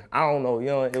later, I don't know, you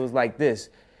know, it was like this.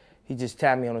 He just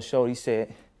tapped me on the shoulder. He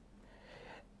said,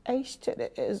 H to the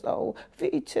Izzo,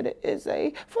 V to the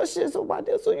Izzy, for shizzle, my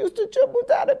dizzle used to dribble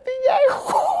down the VA.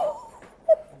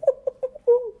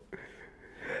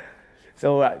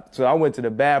 So I went to the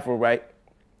bathroom, right?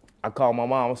 I called my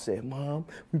mom and said, Mom,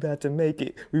 we about to make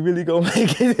it. We really gonna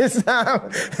make it this time.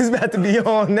 It's about to be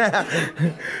on now.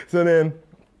 So then,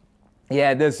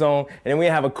 yeah, this song, and then we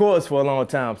didn't have a chorus for a long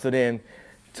time. So then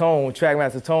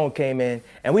Trackmaster Tone came in,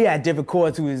 and we had different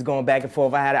chords. We was going back and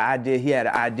forth. I had an idea, he had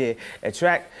an idea. And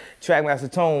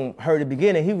Trackmaster Tone heard the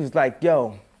beginning. He was like,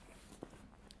 yo,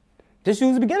 just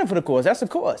use the beginning for the chorus. That's the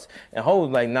chorus. And Ho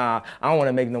was like, nah, I don't want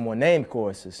to make no more named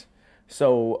choruses.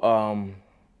 So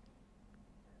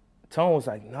Tone was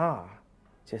like, nah,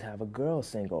 just have a girl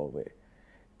sing over it.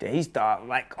 Then he started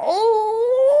like,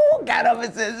 oh, got up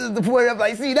and said, the point of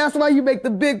like, see, that's why you make the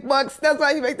big bucks. That's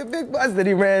why you make the big bucks. Then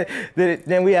he ran.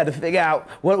 Then we had to figure out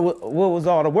what was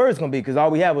all the words gonna be, because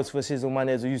all we had was for shizzle my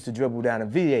nizzle used to dribble down a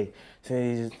VA. So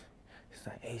he's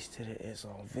like, H to the S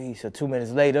on V. So 2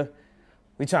 minutes later,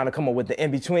 we trying to come up with the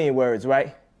in-between words,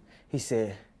 right? He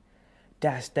said,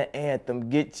 that's the anthem.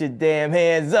 Get your damn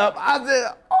hands up. I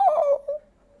said, oh,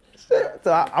 shit.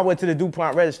 So I went to the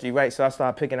DuPont registry, right? So I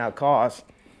started picking out cars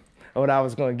of what I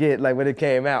was gonna get, like when it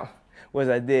came out. which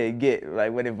I did get.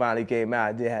 Like when it finally came out,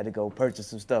 I did have to go purchase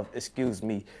some stuff. Excuse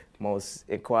me, most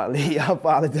equality. I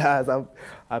apologize.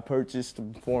 I purchased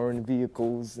some foreign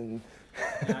vehicles and.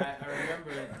 I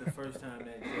remember the first time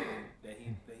that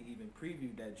he even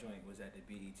previewed that joint was at the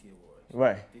BET Awards.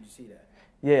 Right. Did you see that?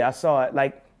 Yeah, I saw it.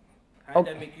 Like, how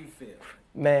did that make you feel?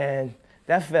 Man,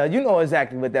 that felt. You know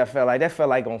exactly what that felt like. That felt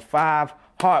like on 5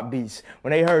 heartbeats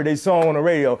when they heard their song on the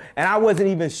radio, and I wasn't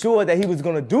even sure that he was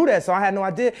gonna do that, so I had no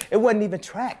idea. It wasn't even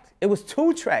tracked. It was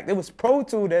 2-tracked. It was Pro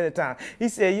Tools at the time. He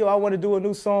said, "Yo, I want to do a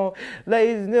new song,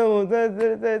 ladies and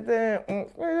gentlemen,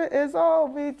 it's all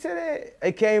be today."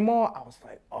 It came on. I was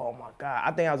like, "Oh my God!" I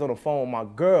think I was on the phone with my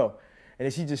girl, and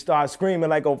then she just started screaming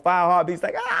like on 5 heartbeats,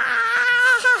 like,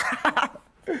 "Ah!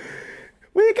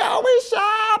 We going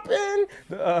shopping!"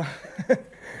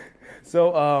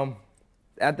 So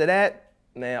after that,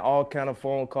 man, all kind of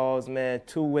phone calls, man,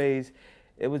 2 ways.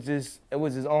 It was just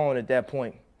on at that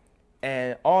point.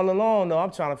 And all along, though, I'm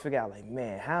trying to figure out, like,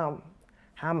 man, how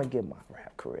I'm gonna get my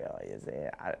rap career out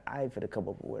here. I ain't finna come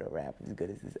up with a rap as good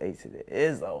as this Ace of the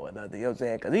Izzo or nothing, you know what I'm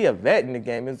saying? Because he a vet in the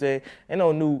game, you know what I'm saying? Ain't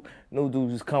no new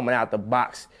dudes coming out the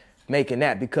box making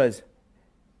that, because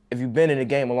if you've been in the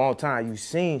game a long time, you've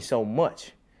seen so much.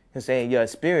 You know what I'm saying? Your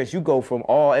experience, you go from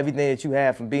everything that you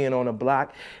have from being on the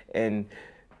block and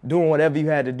doing whatever you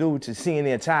had to do to seeing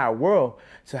the entire world.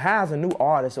 So how's a new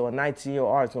artist or a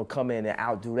 19-year-old artist gonna come in and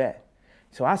outdo that?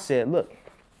 So I said, look,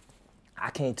 I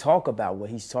can't talk about what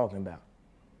he's talking about.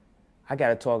 I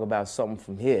gotta talk about something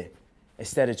from here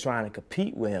instead of trying to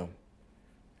compete with him.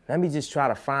 Let me just try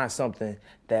to find something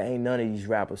that ain't none of these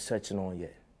rappers touching on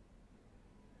yet.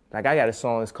 Like I got a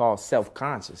song that's called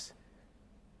Self-Conscious.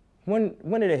 When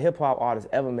did a hip hop artist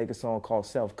ever make a song called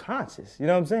Self-Conscious? You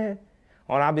know what I'm saying?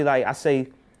 And I'll be like, I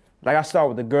start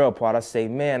with the girl part. I say,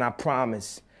 man, I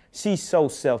promise. She's so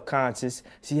self-conscious.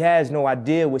 She has no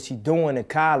idea what she's doing in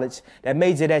college. That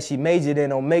major that she majored in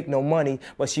don't make no money,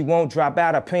 but she won't drop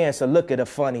out her pants or look at her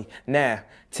funny. Nah,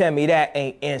 tell me that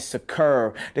ain't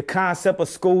insecure. The concept of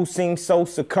school seems so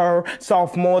secure.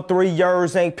 Sophomore 3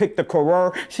 years ain't picked a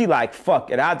career. She like,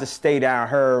 fuck it, I'll just stay down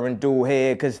her and do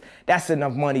hair, cause that's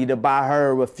enough money to buy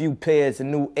her a few pairs of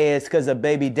new airs, cause her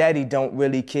baby daddy don't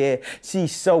really care.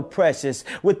 She's so precious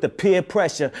with the peer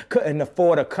pressure, couldn't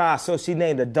afford a car, so she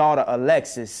named her daughter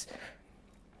Alexis.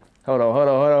 Hold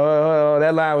on.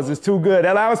 That line was just too good.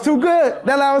 That line was too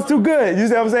good. You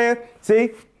see what I'm saying?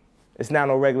 See? It's not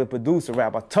no regular producer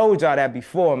rap. I told y'all that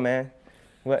before, man.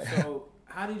 What? So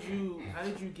how did you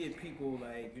get people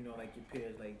like, you know, like your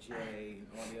peers like Jay and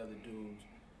all the other dudes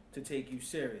to take you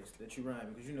serious that you rhyme?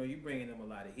 Because, you know, you bringing them a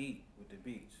lot of heat with the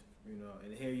beats, you know,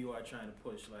 and here you are trying to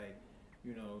push, like,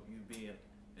 you know, you being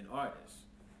an artist.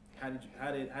 How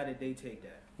did they take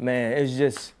that? Man, it's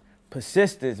just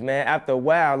persistence, man. After a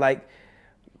while, like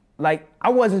I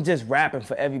wasn't just rapping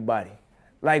for everybody.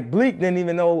 Like Bleak didn't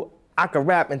even know I could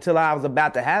rap until I was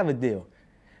about to have a deal.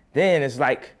 Then it's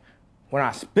like, when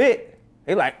I spit,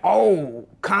 they like, oh,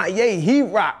 Kanye, he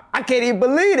rock. I can't even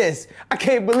believe this. I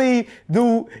can't believe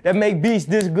dude that make beats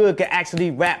this good can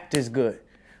actually rap this good.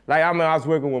 Like, I remember I was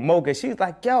working with Mocha. She was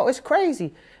like, yo, it's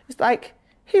crazy. It's like,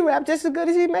 he rap just as good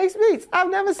as he makes beats. I've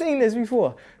never seen this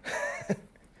before.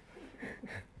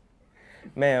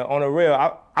 Man, on the real,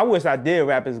 I wish I did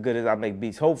rap as good as I make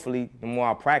beats. Hopefully, the more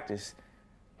I practice.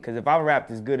 Because if I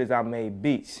rapped as good as I made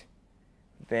beats,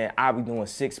 then I'll be doing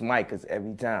 6 micers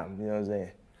every time. You know what I'm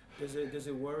saying? Does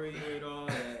it worry you at all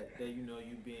that you know,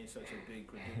 you being such a big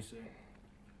producer,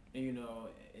 and you know,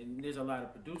 and there's a lot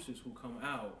of producers who come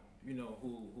out, you know,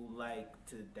 who like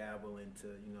to dabble into,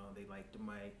 you know, they like the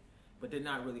mic, but they're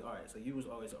not really artists. Like, you was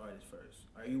always an artist first.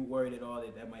 Are you worried at all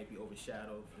that might be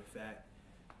overshadowed the fact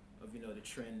of, you know, the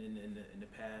trend in the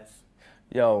past?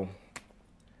 Yo,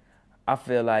 I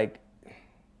feel like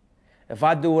if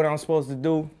I do what I'm supposed to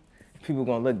do, people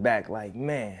gonna look back like,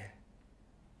 man,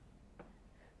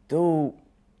 dude,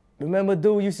 remember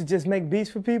dude used to just make beats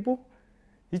for people?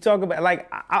 You talk about, like,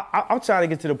 I'm trying to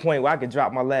get to the point where I can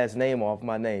drop my last name off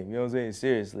my name, you know what I'm saying?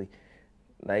 Seriously.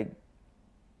 Like,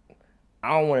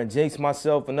 I don't want to jinx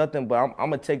myself or nothing, but I'm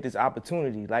going to take this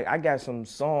opportunity. Like, I got some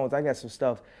songs, I got some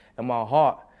stuff in my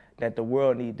heart that the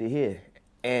world need to hear.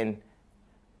 And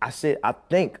I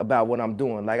think about what I'm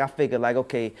doing. Like, I figured, like,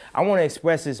 okay, I want to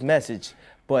express this message,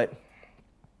 but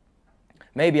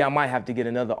maybe I might have to get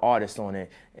another artist on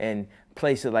it and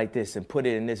place it like this and put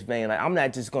it in this vein. Like, I'm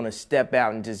not just going to step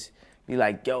out and just be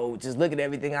like, yo, just look at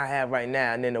everything I have right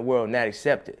now, and then the world not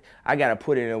accept it. I got to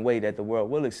put it in a way that the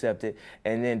world will accept it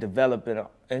and then develop it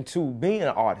into being an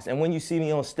artist. And when you see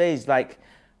me on stage, like,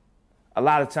 a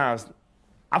lot of times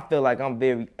I feel like I'm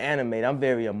very animated. I'm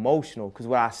very emotional because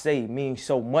what I say means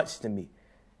so much to me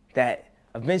that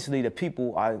eventually the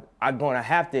people are going to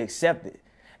have to accept it.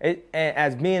 And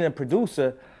as being a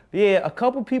producer, yeah, a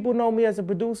couple people know me as a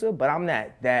producer, but I'm not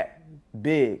that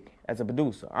big as a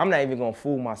producer. I'm not even going to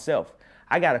fool myself.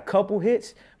 I got a couple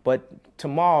hits, but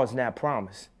tomorrow's not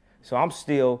promised. So I'm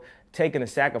still taking a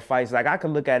sacrifice. Like I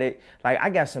could look at it, like I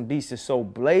got some beats that's so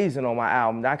blazing on my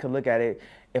album that I could look at it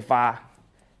if I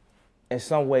in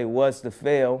some way was to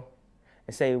fail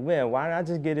and say, man, why don't I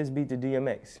just get this beat to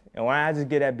DMX? And why don't I just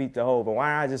get that beat to Hov? And why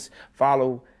don't I just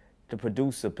follow the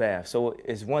producer path? So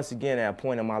it's once again at a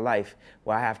point in my life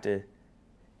where I have to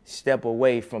step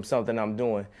away from something I'm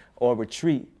doing or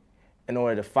retreat in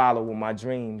order to follow what my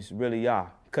dreams really are.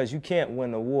 Because you can't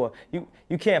win the war.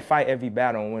 You can't fight every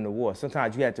battle and win the war.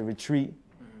 Sometimes you have to retreat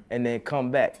and then come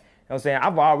back. You know what I'm saying?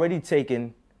 I've already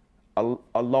taken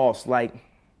a loss. Like,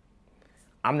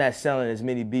 I'm not selling as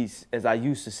many beats as I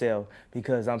used to sell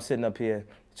because I'm sitting up here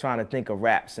trying to think of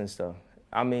raps and stuff.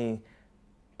 I mean,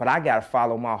 but I gotta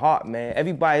follow my heart, man.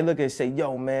 Everybody look at it and say,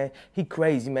 yo, man, he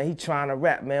crazy, man. He trying to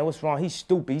rap, man. What's wrong? He's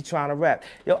stupid. He trying to rap.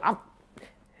 Yo,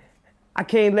 I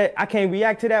can't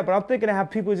react to that, but I'm thinking of how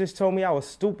people just told me I was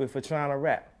stupid for trying to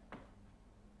rap.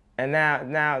 And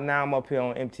now I'm up here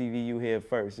on MTV You Here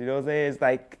First. You know what I'm saying? It's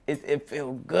like it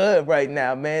feels good right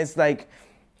now, man. It's like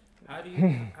how do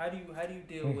you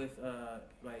deal with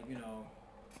like, you know,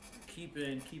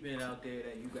 keeping it out there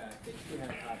that you have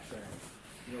hot tracks,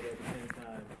 you know, but at the same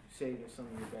time saving some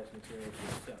of your best material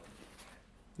for yourself?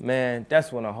 Man,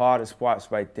 that's one of the hardest parts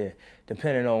right there.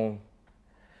 Depending on,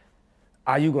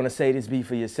 are you gonna say this beat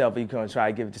for yourself or you gonna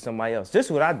try to give it to somebody else? This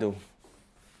is what I do.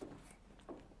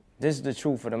 This is the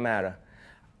truth of the matter.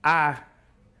 I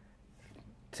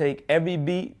take every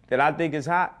beat that I think is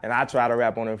hot and I try to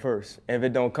rap on it first. And if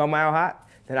it don't come out hot,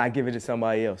 then I give it to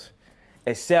somebody else.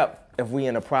 Except if we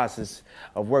in the process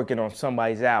of working on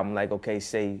somebody's album, like, okay,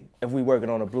 say, if we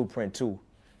working on a Blueprint 2,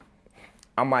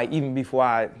 I might, even before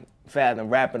I fathom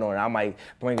rapping on it, I might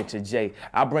bring it to Jay.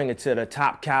 I'll bring it to the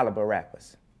top caliber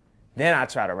rappers. Then I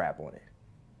try to rap on it.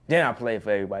 Then I play it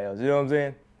for everybody else. You know what I'm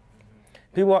saying?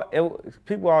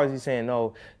 People always be saying,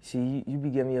 no, see, you be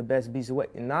giving your best beats away.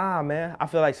 Nah, man. I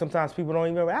feel like sometimes people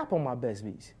don't even rap on my best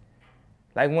beats.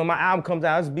 Like when my album comes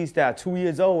out, it's beats that are 2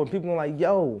 years old, and people are like,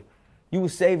 yo, you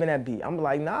was saving that beat. I'm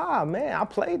like, nah, man, I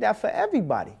played that for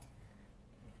everybody.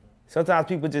 Sometimes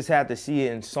people just have to see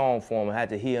it in song form and have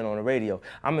to hear it on the radio.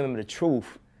 I remember The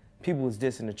Truth. People was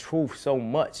dissing The Truth so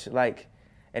much. Like,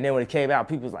 and then when it came out,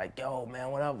 people was like, yo, man,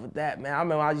 what up with that, man? I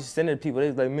remember I used to send it to people. They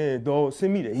was like, man, dog,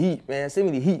 send me the heat, man. Send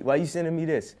me the heat. Why you sending me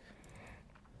this?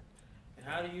 And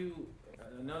how do you,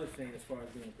 another thing as far as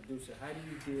being a producer, how do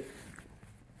you get,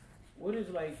 what is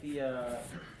like the,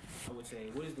 I would say,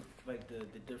 what is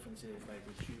the differences, like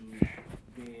with you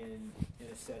being in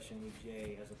a session with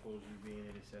Jay as opposed to you being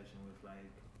in a session with like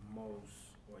Mos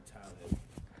or Tyler?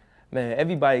 Man,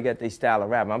 everybody got their style of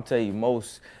rapping. I'm telling you,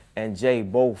 Mos and Jay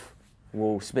both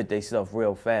will spit their stuff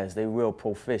real fast. They real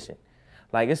proficient.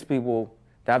 Like, it's people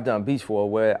that I've done beats for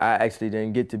where I actually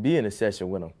didn't get to be in a session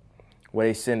with them, where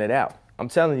they send it out. I'm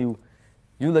telling you,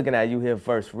 you looking at You Here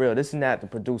First real. This is not the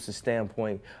producer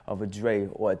standpoint of a Dre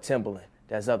or a Timbaland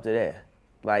that's up to there.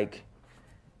 Like,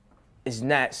 it's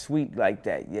not sweet like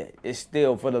that yet. It's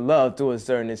still for the love to a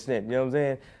certain extent, you know what I'm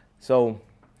saying? So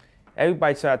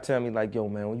everybody try to tell me like, yo,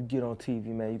 man, when you get on TV,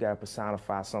 man, you gotta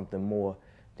personify something more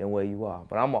than where you are.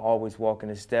 But I'm gonna always walk in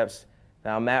the steps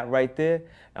that I'm at right there,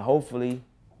 and hopefully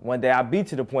one day I'll be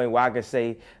to the point where I can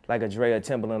say, like a Dre or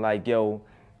Timbaland, like, yo,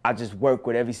 I just work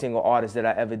with every single artist that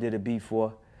I ever did a beat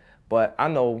for. But I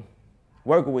know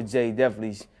working with Jay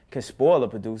definitely can spoil a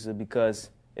producer because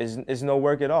it's no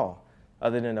work at all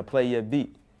other than to play your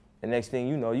beat. The next thing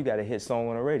you know, you got a hit song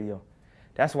on the radio.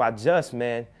 That's why Just,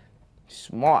 man,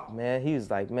 smart, man. He was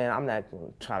like, man, I'm not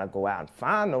gonna try to go out and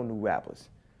find no new rappers.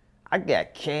 I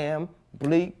got Cam,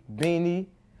 Bleak, Beanie,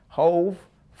 Hov,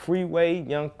 Freeway,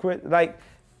 Young Chris. Like,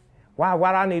 why do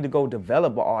I need to go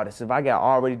develop an artist? If I got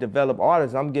already developed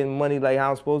artists, I'm getting money like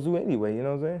how I'm supposed to anyway, you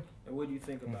know what I'm saying? And what do you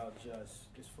think about Just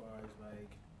as far as like,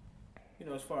 you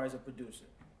know, as far as a producer?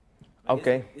 Like,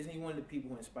 Okay. Isn't he one of the people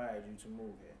who inspired you to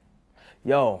move here?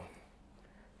 Yo,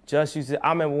 Just used to, I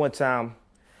remember one time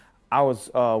I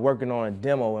was working on a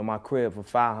demo in my crib for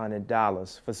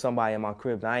 $500 for somebody in my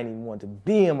crib that I didn't even want to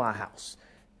be in my house.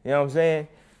 You know what I'm saying?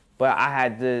 But I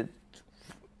had to,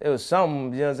 it was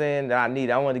something, you know what I'm saying, that I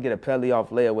needed. I wanted to get a Pelly off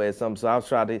layaway or something, so I was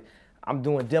trying to, I'm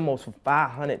doing demos for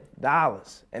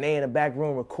 $500, and they in the back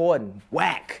room recording.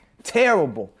 Whack,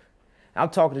 terrible. I'm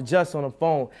talking to Just on the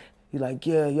phone. He like,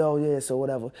 yeah, yo, yeah, so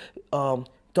whatever.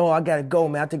 dog, I gotta go,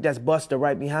 man. I think that's Buster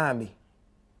right behind me.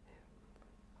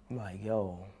 I'm like,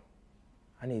 yo,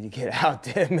 I need to get out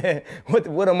there, man.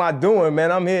 What am I doing,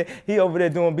 man? I'm here. He over there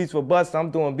doing beats for Buster. I'm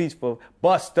doing beats for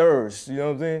Busters. You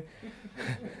know what I'm saying?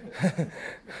 Okay.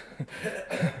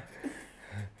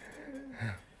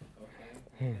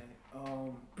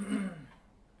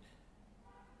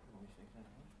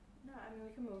 No, I mean we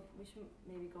can move. We should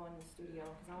maybe go in the studio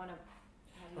because I want to.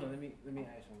 Let me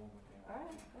ask you one more thing. All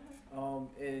right. Go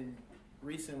ahead. And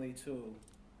recently too,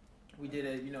 we did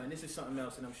a, you know, and this is something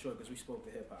else, and I'm sure because we spoke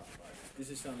to hip hop about it. This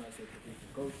is something else that we can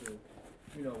go through,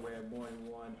 you know, where more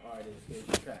than one artist gave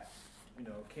a track. You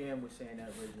know, Cam was saying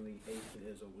that originally Ace to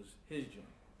Izzo was his joint,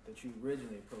 that you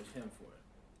originally approached him for it.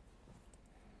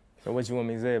 So what you want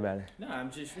me to say about it? Nah,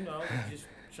 I'm just, you know, just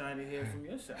trying to hear from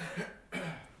your side.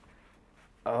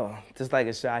 Oh, just like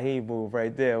a Shaheem move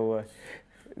right there. Boy.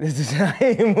 This is a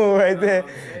Shaheem move right there.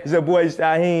 It's your boy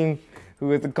Shaheem,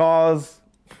 who is the cause.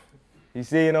 You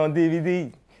see it on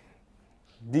DVD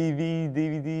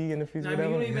in the future. No, I mean,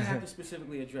 you don't even have to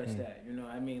specifically address that. You know,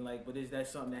 I mean, like, but is that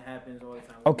something that happens all the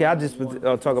time? Okay, I'll just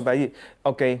talk about you.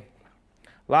 Okay,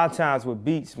 a lot of times with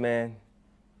beats, man,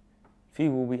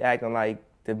 people will be acting like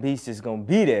the beat's just gonna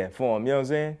be there for them. You know what I'm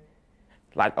saying?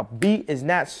 Like a beat is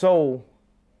not sold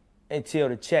until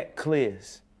the check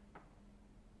clears.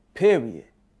 Period.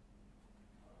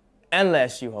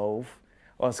 Unless you Hove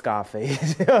or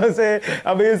Scarface. You know what I'm saying?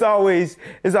 I mean, it's always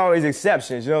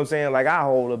exceptions. You know what I'm saying? Like I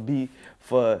hold a beat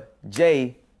for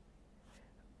Jay.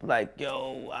 Like,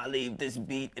 yo, I leave this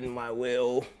beat in my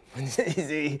will.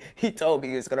 he told me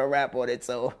he was gonna rap on it,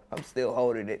 so I'm still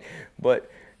holding it. But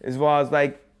as far as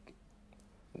like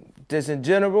just in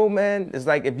general, man, it's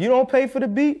like if you don't pay for the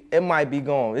beat, it might be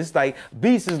gone. It's like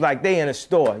beats is like they in a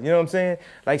store. You know what I'm saying?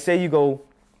 Like say you go,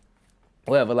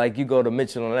 whatever, like you go to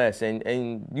Mitchell and Les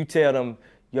and you tell them,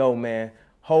 yo, man,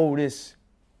 hold this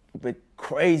with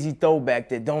crazy throwback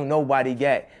that don't nobody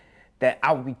got, that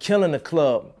I would be killing the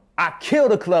club. I kill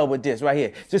the club with this right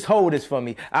here. Just hold this for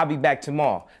me. I'll be back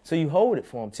tomorrow. So you hold it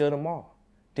for them till tomorrow.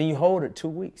 Then you hold it 2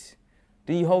 weeks.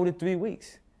 Then you hold it 3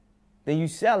 weeks. Then you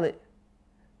sell it.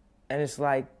 And it's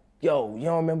like, yo, you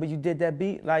don't remember you did that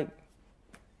beat? Like,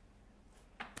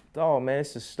 dog, man,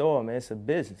 it's a store, man. It's a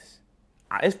business.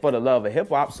 It's for the love of hip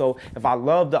hop. So if I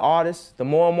love the artist, the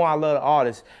more and more I love the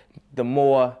artist, the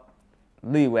more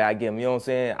leeway I give them. You know what I'm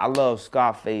saying? I love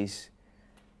Scarface,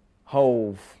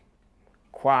 Hove,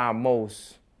 Choir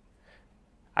Most.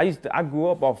 I grew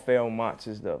up off Fairmont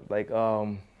and stuff. Like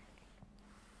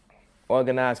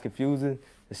Organized Confusion.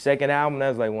 The second album, that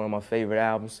was like one of my favorite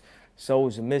albums.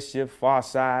 Souls of Mischief, Far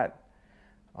Side,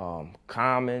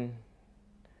 Common.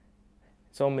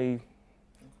 So many.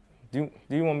 Do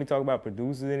you want me to talk about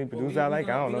producers? Any producers I like?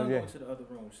 I don't know. Yeah. Go to the other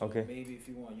room. So okay. Maybe if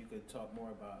you want, you could talk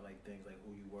more about like things like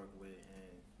who you work with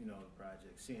and you know the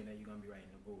project. Seeing that you're gonna be right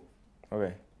in the booth.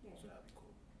 Okay. So that'd be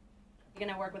cool. You're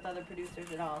gonna work with other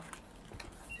producers at all?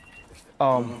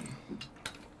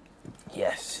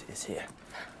 Yes, it's here.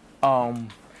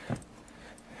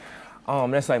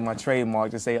 That's like my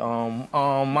trademark to say,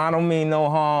 I don't mean no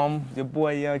harm. Your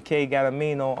boy Young K gotta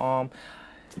mean no harm.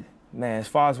 Man, as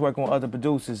far as working with other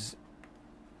producers,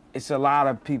 it's a lot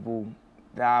of people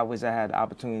that I wish I had the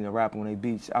opportunity to rap on their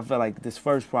beats. I feel like this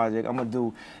first project, I'm gonna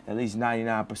do at least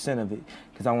 99% of it,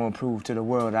 because I wanna prove to the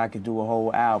world that I could do a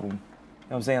whole album. You know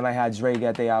what I'm saying? Like how Dre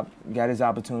got his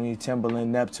opportunity,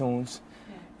 Timberland, Neptunes.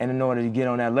 Yeah. And in order to get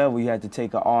on that level, you had to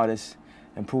take an artist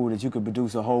and prove that you could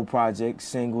produce a whole project,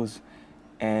 singles,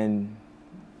 and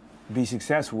be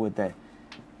successful with that.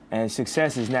 And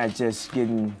success is not just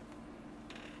getting,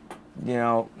 you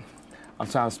know, I'm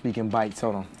trying to speak in bites,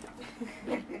 hold on.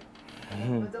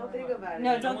 Well, don't think about it.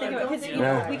 No, don't think about it, because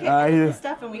Yeah. we can get this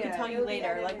stuff and we can tell you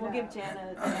later. Like, we'll give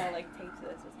Jana, like, tapes of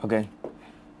this. Okay.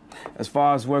 As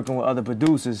far as working with other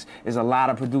producers, there's a lot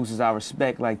of producers I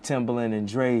respect, like Timberland and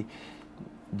Dre,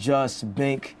 Just,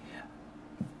 Bink.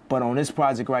 But on this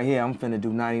project right here, I'm finna do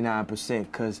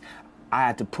 99%, because I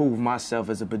had to prove myself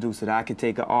as a producer that I could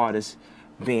take an artist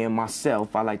being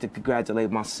myself. I like to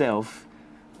congratulate myself.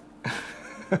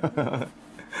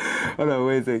 Hold on,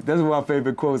 wait a second. That's one of my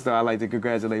favorite quotes, though. I like to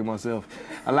congratulate myself.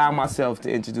 Allow myself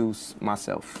to introduce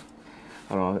myself.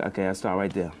 Hold on, okay, I'll start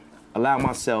right there. Allow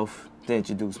myself to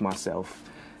introduce myself.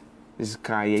 This is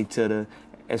Kanye to the,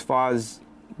 as far as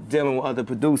dealing with other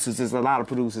producers, there's a lot of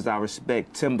producers I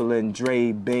respect. Timberland,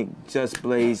 Dre, Bink, Just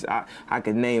Blaze, I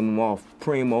could name them off.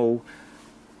 Primo,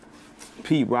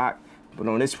 Pete Rock. But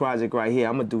on this project right here,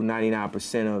 I'm gonna do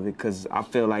 99% of it, because I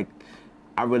feel like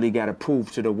I really gotta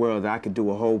prove to the world that I could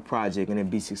do a whole project and it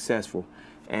be successful.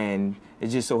 And it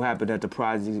just so happened that the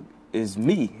project is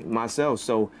me, myself.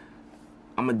 So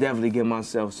I'm gonna definitely give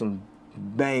myself some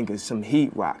bangers, some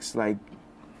heat rocks. Like,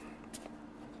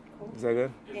 is that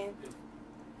good? If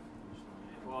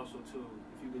also too,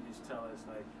 if you could just tell us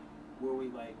like where we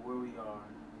are, you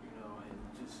know, and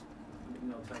just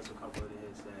tell us a couple of the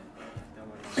hits that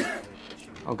went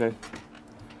on. Okay.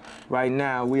 Right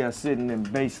now, we are sitting in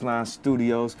Baseline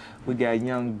Studios. We got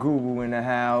young Guru in the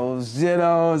house. You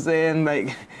know what I'm saying?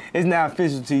 Like, it's not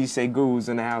official till you say Guru's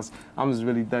in the house. I'm just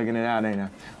really thugging it out, ain't I?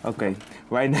 Okay.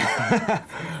 Right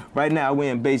now,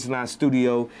 we're in Baseline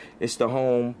Studio. It's the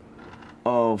home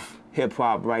of hip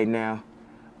hop right now,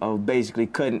 of basically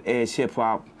cutting edge hip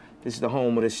hop. This is the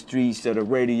home of the streets, of the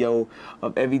radio,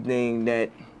 of everything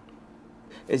that.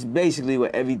 It's basically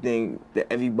what everything that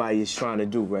everybody is trying to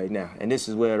do right now. And this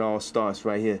is where it all starts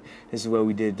right here. This is where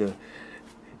we did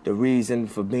the Reason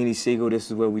for Beanie Sigel.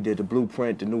 This is where we did the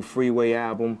Blueprint, the new Freeway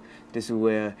album. This is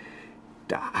where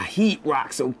the Heat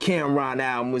Rocks on Cameron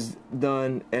album was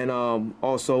done. And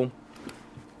also,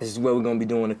 this is where we're going to be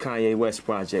doing the Kanye West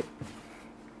project.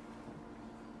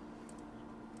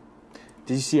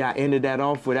 Did you see I ended that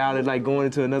off without it like going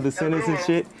into another sentence and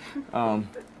shit? Yeah.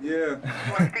 You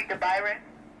want to speak to Byron?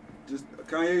 Just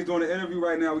Kanye's doing an interview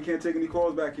right now. We can't take any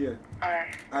calls back here. All right.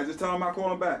 I just tell him I'll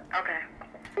call him back.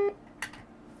 Okay.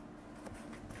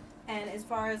 And as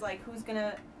far as like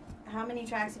how many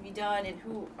tracks have you done and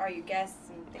who are your guests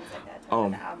and things like that? Talk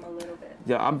about the album a little bit.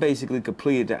 Yeah, I'm basically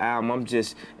completed the album. I'm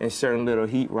just inserting little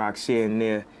heat rocks here and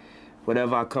there.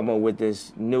 Whatever I come up with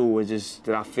that's new or just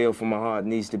that I feel from my heart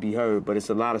needs to be heard. But it's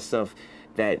a lot of stuff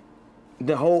that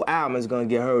the whole album is going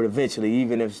to get heard eventually,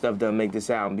 even if stuff doesn't make this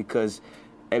album, because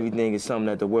everything is something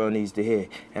that the world needs to hear.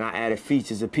 And I added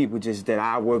features of people just that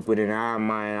I work with and I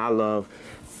admire and I love,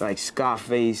 like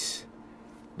Scarface,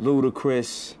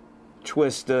 Ludacris,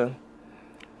 Twista.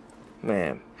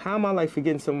 Man, how am I like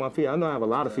forgetting some of my features? I know I have a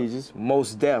lot of features.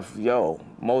 Mos Def,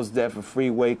 Mos Def and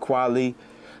Freeway, Quali.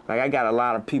 Like, I got a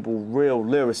lot of people, real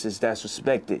lyricists that's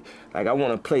respected. Like, I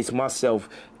want to place myself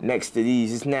next to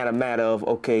these. It's not a matter of,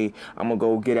 okay, I'm going to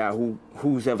go get out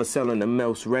who's ever selling the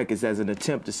most records as an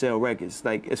attempt to sell records.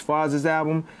 Like, as far as this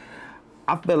album,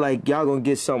 I feel like y'all going to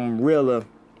get something realer.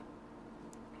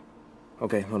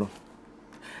 Okay, hold on.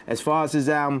 As far as this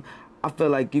album, I feel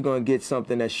like you're going to get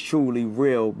something that's truly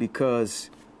real, because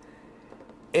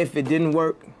if it didn't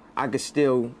work, I could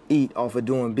still eat off of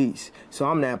doing beats. So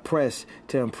I'm not pressed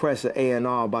to impress an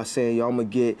A&R by saying, yo, I'm going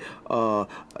to get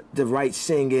the right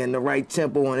singer and the right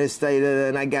tempo on this state,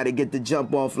 and I got to get the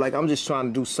jump off. Like, I'm just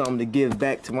trying to do something to give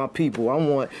back to my people. I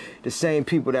want the same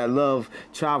people that love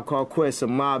Tribe Called Quest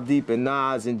and Mobb Deep and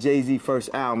Nas and Jay-Z first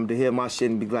album to hear my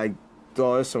shit and be like,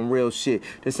 oh, it's some real shit.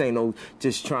 This ain't no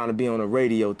just trying to be on a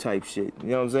radio type shit.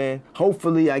 You know what I'm saying?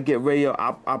 Hopefully I get radio.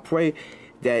 I pray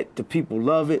that the people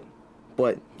love it.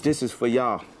 But this is for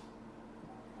y'all.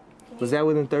 Was that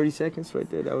within 30 seconds right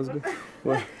there? That was good.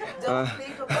 Well, don't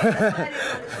speak about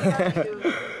that.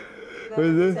 What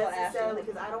is this? Necessarily,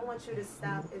 because I don't want you to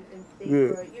stop and think,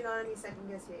 or, you know what I mean, second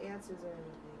guess your answers or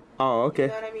anything. Oh, okay. You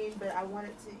know what I mean? But I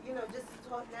wanted to, just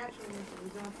talk naturally and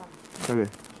we're doing something.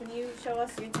 Okay. Can you show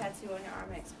us your tattoo on your arm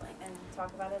and explain and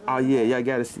talk about it a little Oh, bit? yeah, I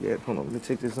got to see that. Hold on, let me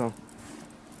take this on.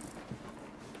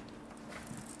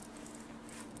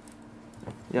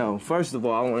 Yo, first of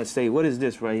all, I want to say, what is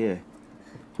this right here?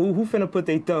 Who finna put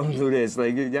their thumb through this?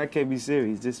 Like, y'all can't be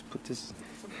serious. Just put this,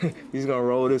 he's gonna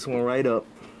roll this one right up.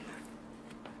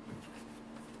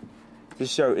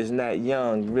 This shirt is not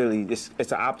young, really. It's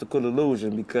an optical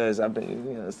illusion because I've been,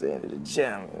 you know what I'm saying, at the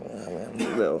gym. I'm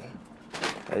a little,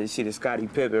 you see the Scottie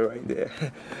Pippen right there.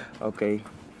 Okay.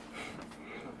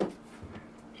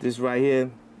 This right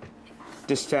here,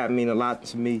 this tab mean a lot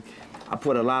to me. I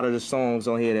put a lot of the songs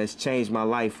on here that's changed my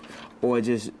life, or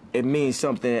just it means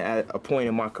something at a point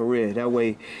in my career. That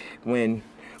way, when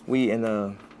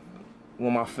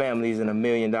my family's in $1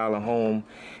 million home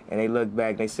and they look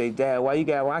back and they say, Dad, why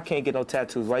I can't get no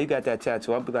tattoos? Why you got that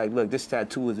tattoo? I'll be like, look, this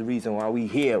tattoo is the reason why we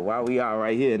here, why we are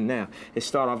right here now. It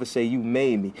start off and say, you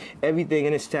made me. Everything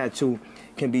in this tattoo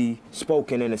can be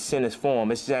spoken in a sentence form.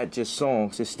 It's not just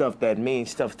songs. It's stuff that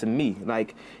means stuff to me.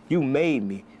 Like, you made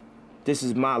me. This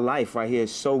is my life right here.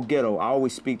 It's so ghetto. I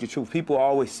always speak the truth. People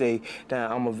always say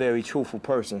that I'm a very truthful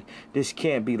person. This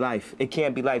can't be life. It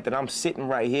can't be life that I'm sitting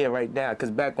right here, right now. Because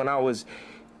back when I was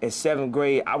in 7th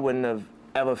grade, I wouldn't have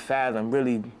ever fathomed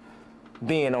really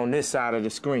being on this side of the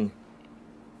screen.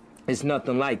 It's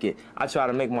nothing like it. I try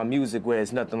to make my music where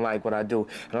it's nothing like what I do.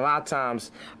 And a lot of times,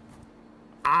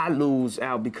 I lose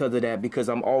out because of that, because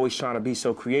I'm always trying to be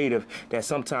so creative that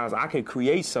sometimes I can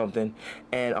create something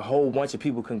and a whole bunch of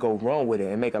people can go wrong with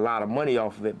it and make a lot of money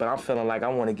off of it. But I'm feeling like I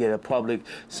want to get a public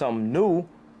something new.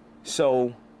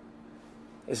 So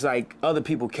it's like other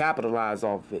people capitalize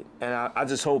off of it. And I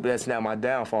just hope that's not my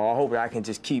downfall. I hope that I can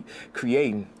just keep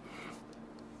creating.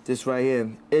 This right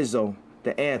here, Izzo,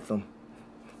 the anthem.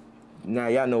 Now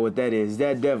y'all know what that is.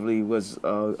 That definitely was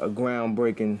a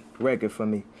groundbreaking record for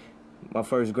me. My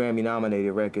first Grammy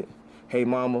nominated record. Hey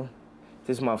Mama,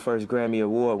 this is my first Grammy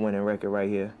Award winning record right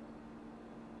here.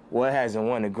 Well, it hasn't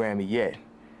won a Grammy yet,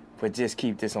 but just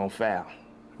keep this on file,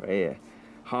 right here.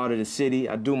 Heart of the City,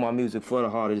 I do my music for the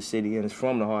heart of the city, and it's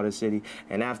from the heart of the city.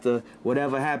 And after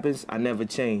whatever happens, I never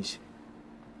change.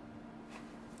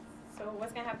 So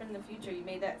what's gonna happen in the future? You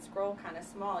made that scroll kind of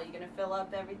small. Are you gonna fill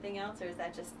up everything else, or is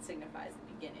that just signifies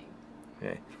the beginning?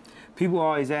 Yeah. People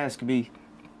always ask me,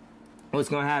 what's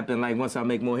gonna happen like once I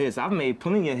make more hits? I've made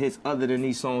plenty of hits other than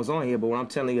these songs on here, but what I'm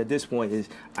telling you at this point is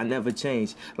I never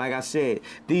change. Like I said,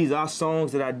 these are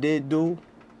songs that I did do,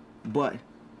 but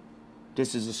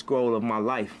this is a scroll of my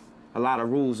life. A lot of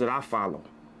rules that I follow.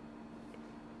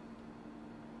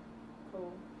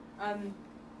 Cool. One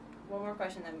more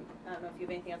question then. I don't know if you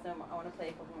have anything else. I want to play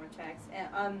a couple more tracks.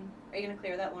 Are you gonna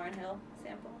clear that Lauryn Hill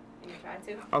sample? Are you gonna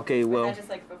try to? Okay, well. Or is that just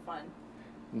like for fun?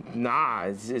 Nah,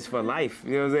 it's for life.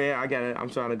 You know what I'm saying? I'm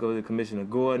trying to go to Commissioner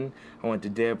Gordon. I went to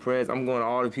Dead Prez. I'm going to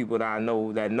all the people that I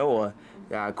know that know her,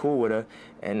 that are cool with her,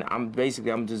 and I'm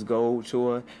just go to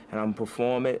her and I'm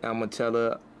perform it. I'm gonna tell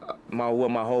her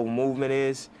what my whole movement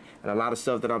is and a lot of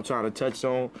stuff that I'm trying to touch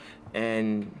on,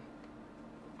 and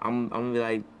I'm gonna be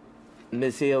like,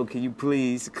 Miss Hill, can you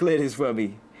please clear this for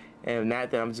me? And if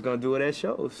not, then I'm just gonna do it at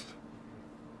shows.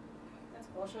 That's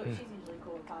cool. She's usually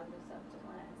cool with positive stuff. Just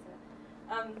want to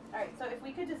answer. All right. So if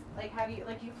we could just like have you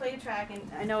like you play a track, and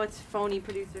I know it's phony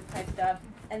producer type stuff,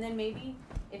 and then maybe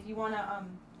if you wanna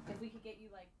if we could get you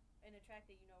like in a track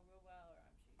that you know real well, or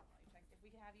I'm sure you know all your tracks. If we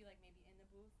could have you like maybe in the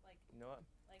booth, like You know what?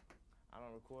 like I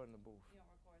don't record in the booth. you don't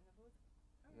record in the booth.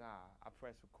 Nah, I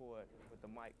press record with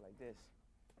the mic like this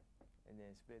and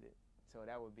then spit it. So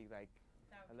that would be like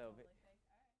That would a be little cool, bit.